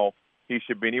now he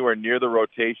should be anywhere near the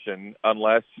rotation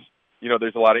unless,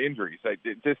 there's a lot of injuries.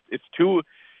 It's too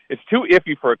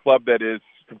iffy for a club that is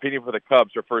competing for the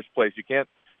Cubs or first place. You can't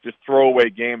just throw away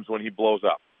games when he blows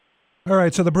up. All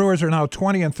right, so the Brewers are now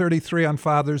 20-33 on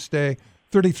Father's Day,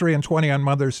 33-20 on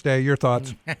Mother's Day. Your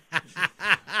thoughts?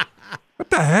 What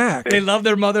the heck? They love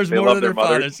their mothers more than their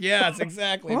fathers. Yes,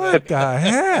 exactly. What the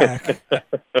heck?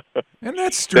 Isn't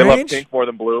that strange? They love pink more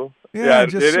than blue. Yeah,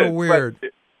 just so weird.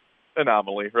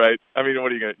 Anomaly, right? I mean,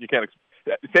 what are you going to? You can't.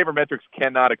 Sabermetrics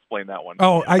cannot explain that one.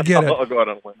 Oh, I get it. I'll go out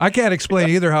on a limb. I can't explain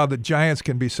either how the Giants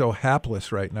can be so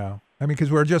hapless right now. I mean,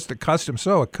 because we're just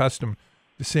so accustomed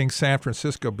to seeing San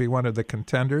Francisco be one of the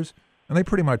contenders, and they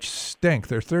pretty much stink.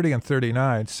 They're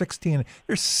 30-39, 16.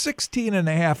 They're 16 and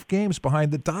a half games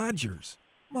behind the Dodgers.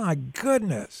 My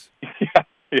goodness. Yeah.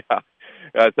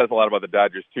 It says a lot about the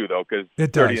Dodgers too, though, because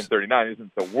 30-39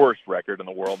 isn't the worst record in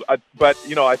the world. But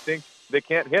I think they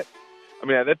can't hit. I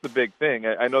mean, that's the big thing.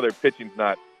 I know their pitching's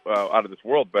not out of this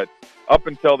world, but up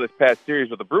until this past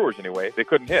series with the Brewers, anyway, they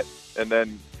couldn't hit. And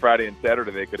then Friday and Saturday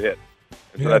they could hit.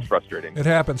 And so that's frustrating. It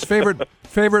happens.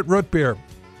 Favorite root beer?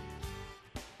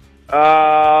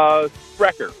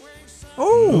 Sprecher.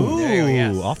 Oh,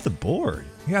 yes. Off the board.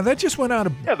 Yeah, that just went out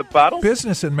of the bottle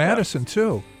business in Madison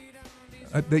too.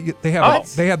 They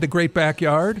have the great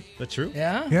backyard. That's true.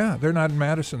 Yeah. Yeah, they're not in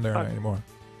Madison there anymore.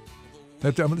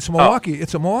 It's Milwaukee.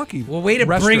 It's a Milwaukee. Well, way to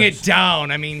bring it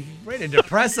down. I mean, way to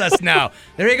depress us now.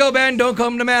 There you go, Ben. Don't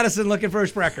come to Madison looking for a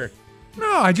Sprecher.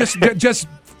 No, I just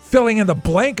filling in the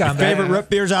blank on that. Favorite root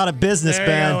beer's out of business,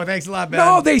 Ben. Oh, thanks a lot, Ben.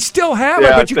 No, they still have it,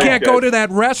 but you can't go to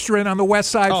that restaurant on the west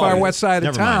side, far west side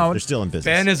of town. Mind. They're still in business.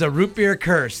 Ben is a root beer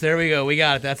curse. There we go. We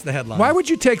got it. That's the headline. Why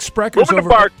would you take Sprecher's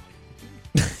over?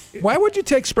 Why would you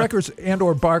take Sprecher's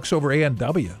and/or Barks over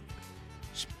A&W?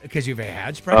 Because you've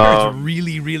had Sprecher. It's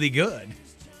really, really good.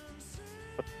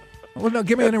 Well, no,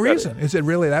 give me any reason. Is it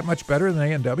really that much better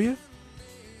than A&W?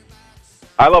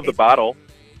 I love the bottle.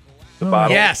 The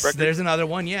bottle. Yes, Sprecher. there's another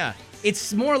one. Yeah,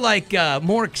 it's more like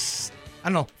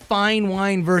fine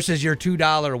wine versus your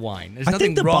 $2 wine. There's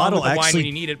nothing wrong with the wine when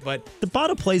you need it, but the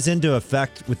bottle plays into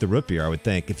effect with the root beer. I would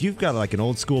think if you've got like an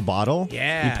old school bottle,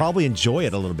 you probably enjoy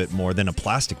it a little bit more than a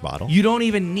plastic bottle. You don't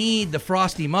even need the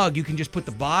frosty mug. You can just put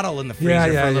the bottle in the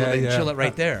freezer for a little bit and chill it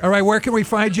right there. All right, where can we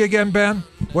find you again, Ben?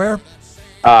 Where?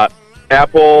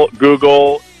 Apple,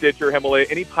 Google, Stitcher, Himalaya,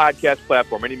 any podcast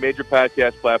platform, any major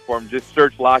podcast platform. Just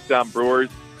search Locked On Brewers,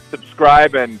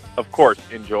 subscribe, and, of course,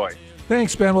 enjoy.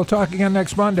 Thanks, Ben. We'll talk again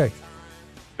next Monday.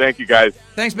 Thank you, guys.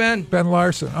 Thanks, Ben. Ben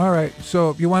Larson. All right,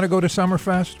 so you want to go to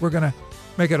Summerfest? We're going to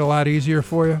make it a lot easier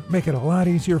for you.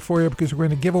 Because we're going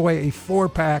to give away a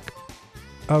 4-pack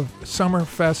of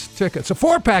Summerfest tickets. A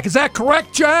 4-pack, is that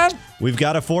correct, John? We've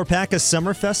got a 4-pack of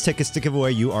Summerfest tickets to give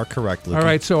away. You are correct, Luke. All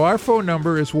right, so our phone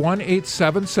number is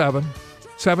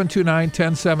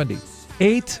 1-877-729-1070.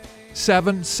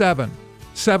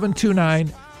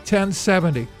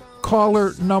 877-729-1070.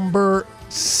 Caller number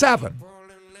 7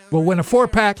 will win a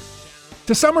 4-pack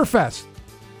to Summerfest.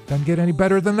 Doesn't get any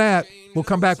better than that. We'll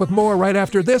come back with more right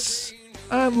after this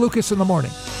on Lucas in the Morning.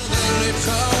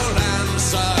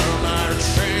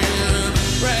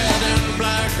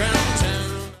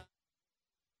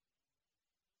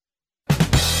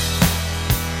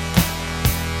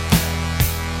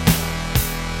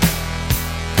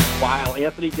 While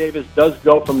Anthony Davis does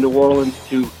go from New Orleans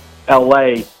to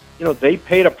L.A., they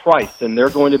paid a price, and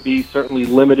they're going to be certainly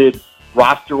limited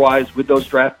roster-wise with those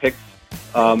draft picks.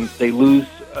 They lose,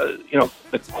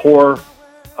 the core,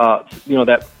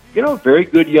 that very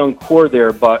good young core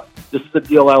there, but this is a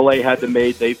deal L.A. had to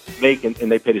make, and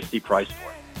they paid a steep price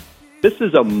for it. This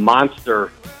is a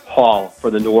monster haul for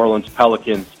the New Orleans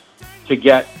Pelicans to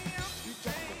get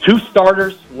 2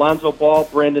 starters, Lonzo Ball,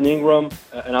 Brandon Ingram,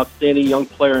 an outstanding young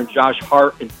player in Josh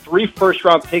Hart, and 3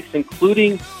 first-round picks,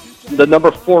 including the number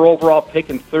 4 overall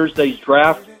pick in Thursday's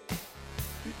draft.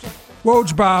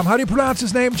 Wojbomb. How do you pronounce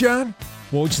his name, John?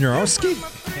 Wojnarowski.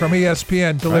 From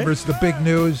ESPN delivers the big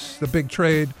news, the big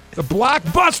trade, the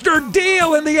blockbuster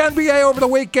deal in the NBA over the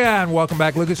weekend. Welcome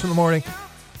back, Lucas in the Morning.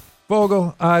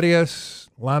 Vogel,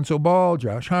 Arias, Lonzo Ball,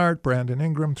 Josh Hart, Brandon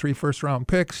Ingram, 3 first-round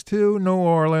picks to New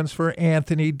Orleans for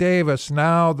Anthony Davis.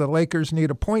 Now the Lakers need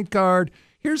a point guard.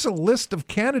 Here's a list of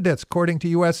candidates, according to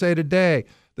USA Today.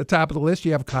 The top of the list,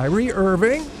 you have Kyrie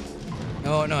Irving.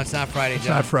 No, it's not Friday, John. It's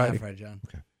not Friday. John.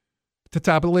 Okay. At the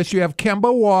top of the list, you have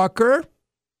Kemba Walker.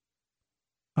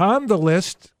 On the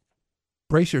list,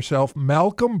 brace yourself,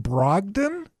 Malcolm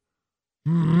Brogdon.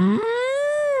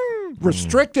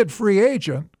 Restricted free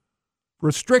agent.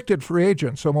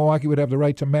 So Milwaukee would have the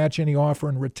right to match any offer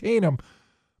and retain him.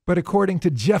 But according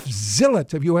to Jeff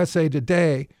Zillett of USA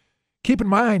Today, keep in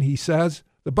mind, he says,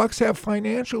 the Bucks have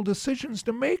financial decisions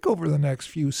to make over the next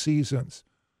few seasons.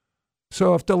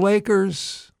 So if the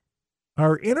Lakers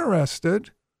are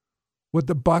interested, would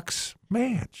the Bucks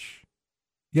match?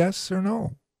 Yes or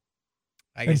no?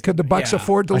 And could the Bucks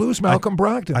afford to lose Malcolm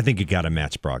Brogdon? I think you got to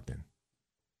match Brogdon.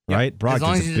 Right?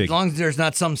 Brogdon's as long as there's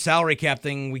not some salary cap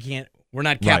thing, we're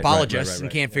not capologists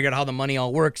and can't figure out how the money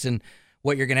all works and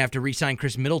what you're going to have to re-sign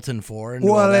Chris Middleton for. And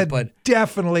well, all that, it but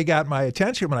definitely got my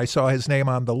attention when I saw his name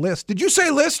on the list. Did you say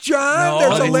list, John? No,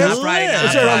 There's a it's list. not Friday.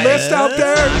 Is there a list out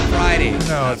there? Not Friday.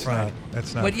 No, it's not.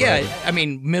 That's not. But Friday. yeah, I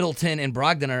mean, Middleton and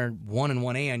Brogdon are 1 and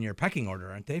 1A on your pecking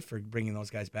order, aren't they, for bringing those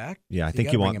guys back? Yeah, I So think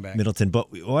gotta you bring want him back. Middleton. But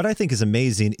what I think is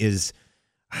amazing is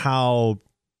how.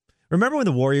 Remember when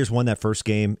the Warriors won that first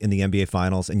game in the NBA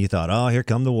Finals and you thought, oh, here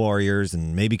come the Warriors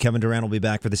and maybe Kevin Durant will be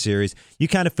back for the series. You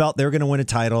kind of felt they were going to win a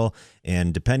title,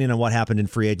 and depending on what happened in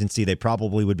free agency, they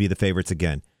probably would be the favorites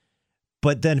again.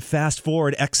 But then fast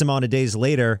forward X amount of days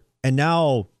later, and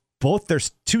now both their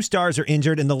two stars are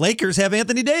injured, and the Lakers have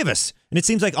Anthony Davis. And it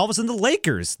seems like all of a sudden the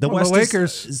Lakers, the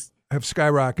Lakers have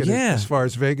skyrocketed Yeah. as far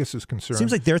as Vegas is concerned.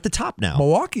 Seems like they're at the top now.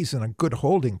 Milwaukee's in a good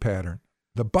holding pattern.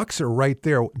 The Bucks are right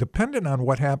there, depending on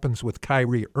what happens with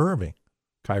Kawhi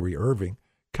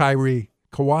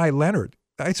Leonard.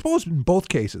 I suppose in both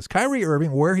cases, Kyrie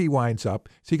Irving, where he winds up,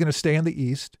 is he going to stay in the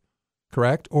East,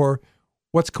 correct? Or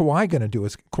what's Kawhi going to do?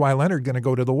 Is Kawhi Leonard going to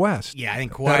go to the West? Yeah, I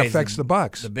think Kawhi that is affects the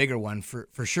Bucks. The bigger one for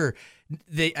sure.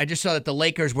 I just saw that the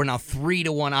Lakers were now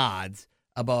 3-1 odds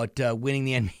about winning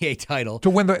the NBA title. To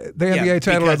win the NBA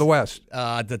title or the West?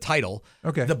 The title.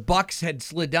 Okay. The Bucks had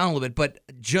slid down a little bit, but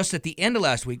just at the end of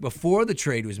last week, before the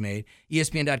trade was made,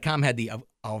 ESPN.com had the,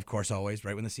 of course, always,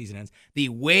 right when the season ends, the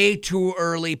way too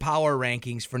early power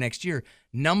rankings for next year.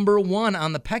 Number 1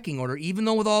 on the pecking order, even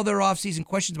though with all their offseason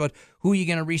questions about who you're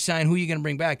going to re-sign, who you're going to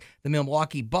bring back, the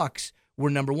Milwaukee Bucks were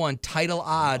number 1. Title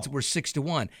odds were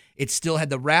 6-1. It still had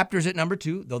the Raptors at number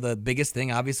 2, though the biggest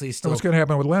thing obviously is still What's going to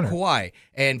happen with Leonard? Kawhi,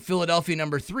 and Philadelphia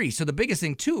number 3. So the biggest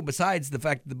thing too, besides the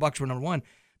fact that the Bucks were number 1,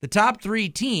 the top 3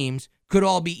 teams could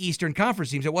all be Eastern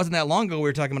Conference teams. It wasn't that long ago we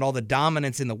were talking about all the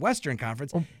dominance in the Western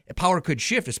Conference. Power could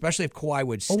shift, especially if Kawhi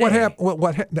would stay.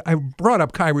 I brought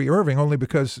up Kyrie Irving only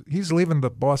because he's leaving the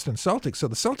Boston Celtics, so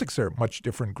the Celtics are a much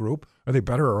different group. Are they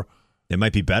better or? They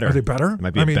might be better. Are they better? It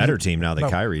might be a better team now that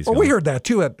Kyrie's Well, gone. we heard that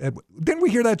too. Didn't we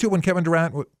hear that too when Kevin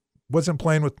Durant wasn't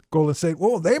playing with Golden State?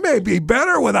 Well, they may be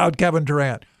better without Kevin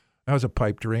Durant. That was a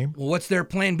pipe dream. Well, what's their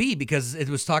plan B? Because it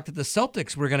was talked that the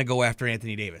Celtics were going to go after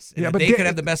Anthony Davis. And Yeah, that but they could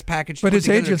have the best package. But put his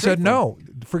together agent to trade said for no.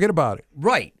 him. Forget about it.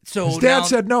 Right. So His dad now-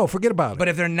 said no. Forget about it. But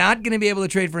if they're not going to be able to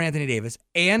trade for Anthony Davis,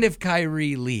 and if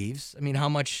Kyrie leaves, I mean, how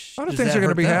much? A lot of does things that are going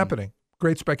to hurt be them? happening.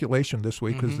 Great speculation this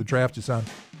week because Mhm. the draft is on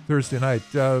Thursday night.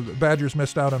 The Badgers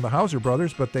missed out on the Hauser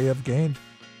brothers, but they have gained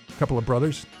a couple of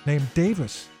brothers named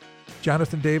Davis.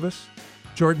 Jonathan Davis,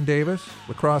 Jordan Davis,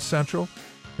 Lacrosse Central,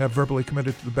 have verbally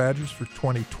committed to the Badgers for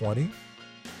 2020.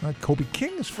 Kobe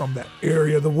King is from that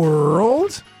area of the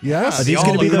world. Yes. Are these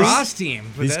going to be lacrosse team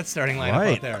with that starting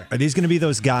lineup out there. Are these going to be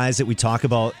those guys that we talk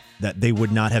about that they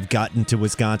would not have gotten to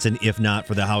Wisconsin if not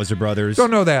for the Hauser brothers?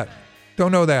 Don't know that.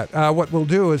 What we'll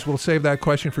do is we'll save that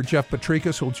question for Jeff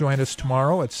Petrikas, who'll join us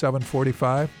tomorrow at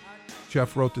 7:45.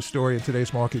 Jeff wrote the story in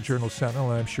today's Milwaukee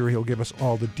Journal-Sentinel, and I'm sure he'll give us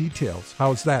all the details.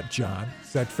 How's that, John?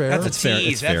 Is that fair? That's a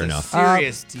tease. It's fair enough.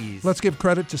 Serious tease. Let's give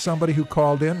credit to somebody who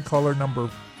called in, caller number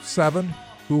 7,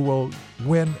 who will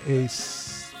win a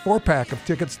 4-pack of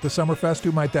tickets to Summerfest.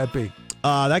 Who might that be?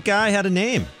 That guy had a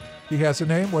name. He has a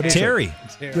name? What is Terry.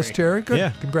 it? Just Terry? Good.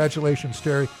 Yeah. Congratulations,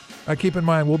 Terry. Keep in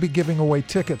mind, we'll be giving away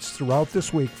tickets throughout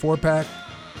this week, 4-pack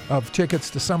of tickets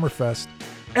to Summerfest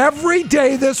every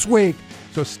day this week.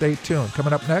 So stay tuned.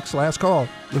 Coming up next, last call,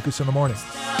 Lucas in the Morning.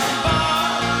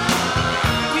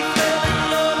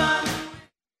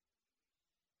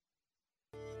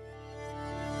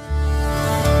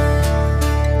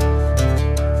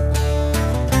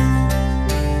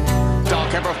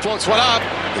 Dahlkemper floats one up.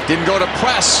 It didn't go to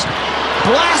press.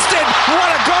 Blasted. What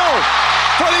a goal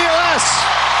for the U.S.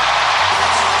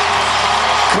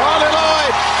 Carly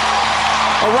Lloyd.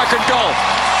 A record goal.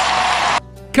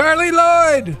 Carly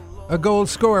Lloyd, a goal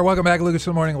scorer. Welcome back, Lucas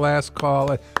in the Morning. Last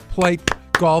call. A plate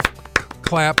golf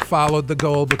clap followed the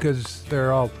goal because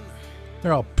they're all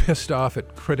They're all pissed off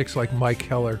at critics like Mike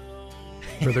Heller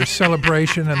for their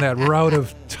celebration and that rout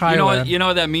of Thailand. You know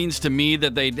what that means to me,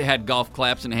 that they had golf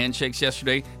claps and handshakes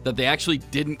yesterday? That they actually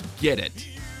didn't get it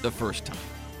the first time.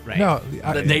 Right. No,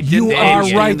 That they you didn't are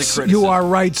understand right. the criticism. You are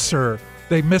right, sir.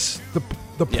 They missed the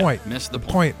point. missed the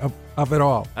point of it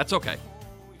all. That's okay.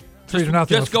 3-0.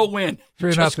 Just go win.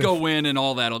 3-0. Just go win, and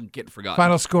all that'll get forgotten.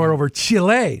 Final score over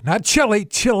Chile, not Chile,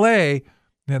 Chile,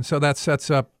 and so that sets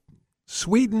up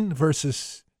Sweden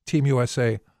versus Team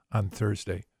USA on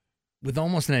Thursday. With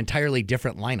almost an entirely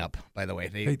different lineup, by the way.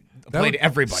 They that played was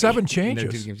everybody. 7 in their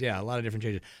changes. 2 games. Yeah, a lot of different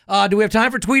changes. Do we have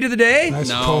time for Tweet of the Day? I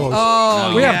suppose.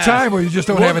 Oh, we yeah. have time, but you just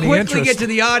don't have any We'll interest. quickly get to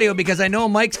the audio because I know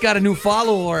Mike's got a new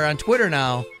follower on Twitter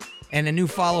now and a new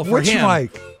follow for Which him.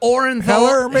 Mike? Orenthal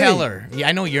Heller or me? Heller. Yeah,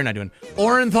 I know you're not doing.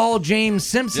 Orenthal James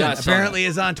Simpson Yeah, I saw apparently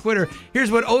is on Twitter. Here's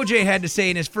what OJ had to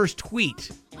say in his first tweet.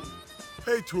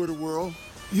 Hey, Twitter world.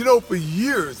 You know, for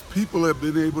years, people have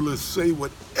been able to say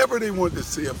whatever they want to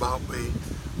say about me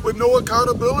with no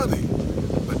accountability.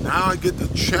 But now I get to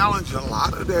challenge a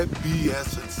lot of that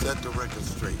BS and set the record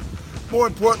straight. More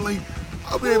importantly,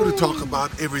 I'll be able to talk about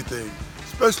everything,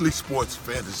 especially sports,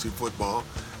 fantasy football,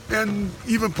 and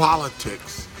even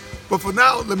politics. But for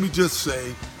now, let me just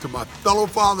say to my fellow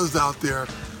fathers out there,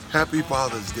 happy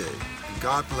Father's Day. And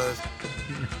God bless.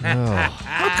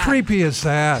 How creepy is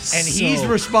that? And he's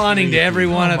responding creepy. to every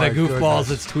one Oh, of the my goofballs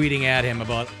goodness. that's tweeting at him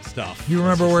about stuff. You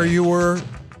remember where you were?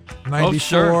 94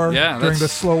 sure. Yeah, during the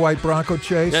that's- slow white Bronco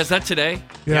chase? Yeah, is that today?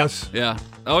 Yes. Yeah.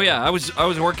 Oh yeah, I was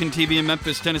working TV in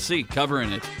Memphis, Tennessee,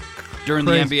 covering it during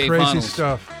Crazy- the NBA crazy Finals.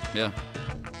 stuff. Yeah.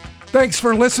 Thanks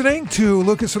for listening to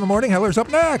Lucas in the Morning. Heller's up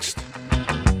next.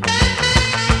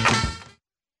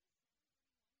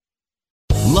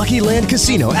 Lucky Land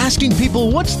Casino, asking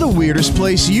people, what's the weirdest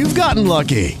place you've gotten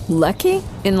lucky? Lucky?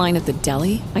 In line at the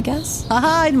deli, I guess?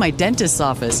 Aha, in my dentist's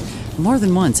office. More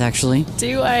than once, actually.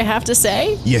 Do I have to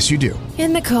say? Yes, you do.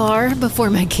 In the car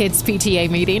before my kids' PTA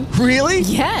meeting. Really?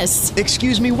 Yes.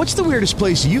 Excuse me, what's the weirdest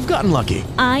place you've gotten lucky?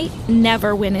 I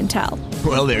never win and tell.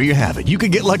 Well, there you have it. You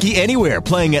can get lucky anywhere,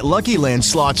 playing at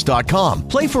LuckyLandSlots.com.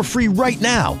 Play for free right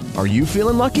now. Are you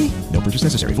feeling lucky? No purchase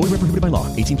necessary. Void where prohibited by law.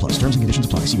 18+. Terms and conditions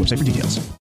apply. See website for details.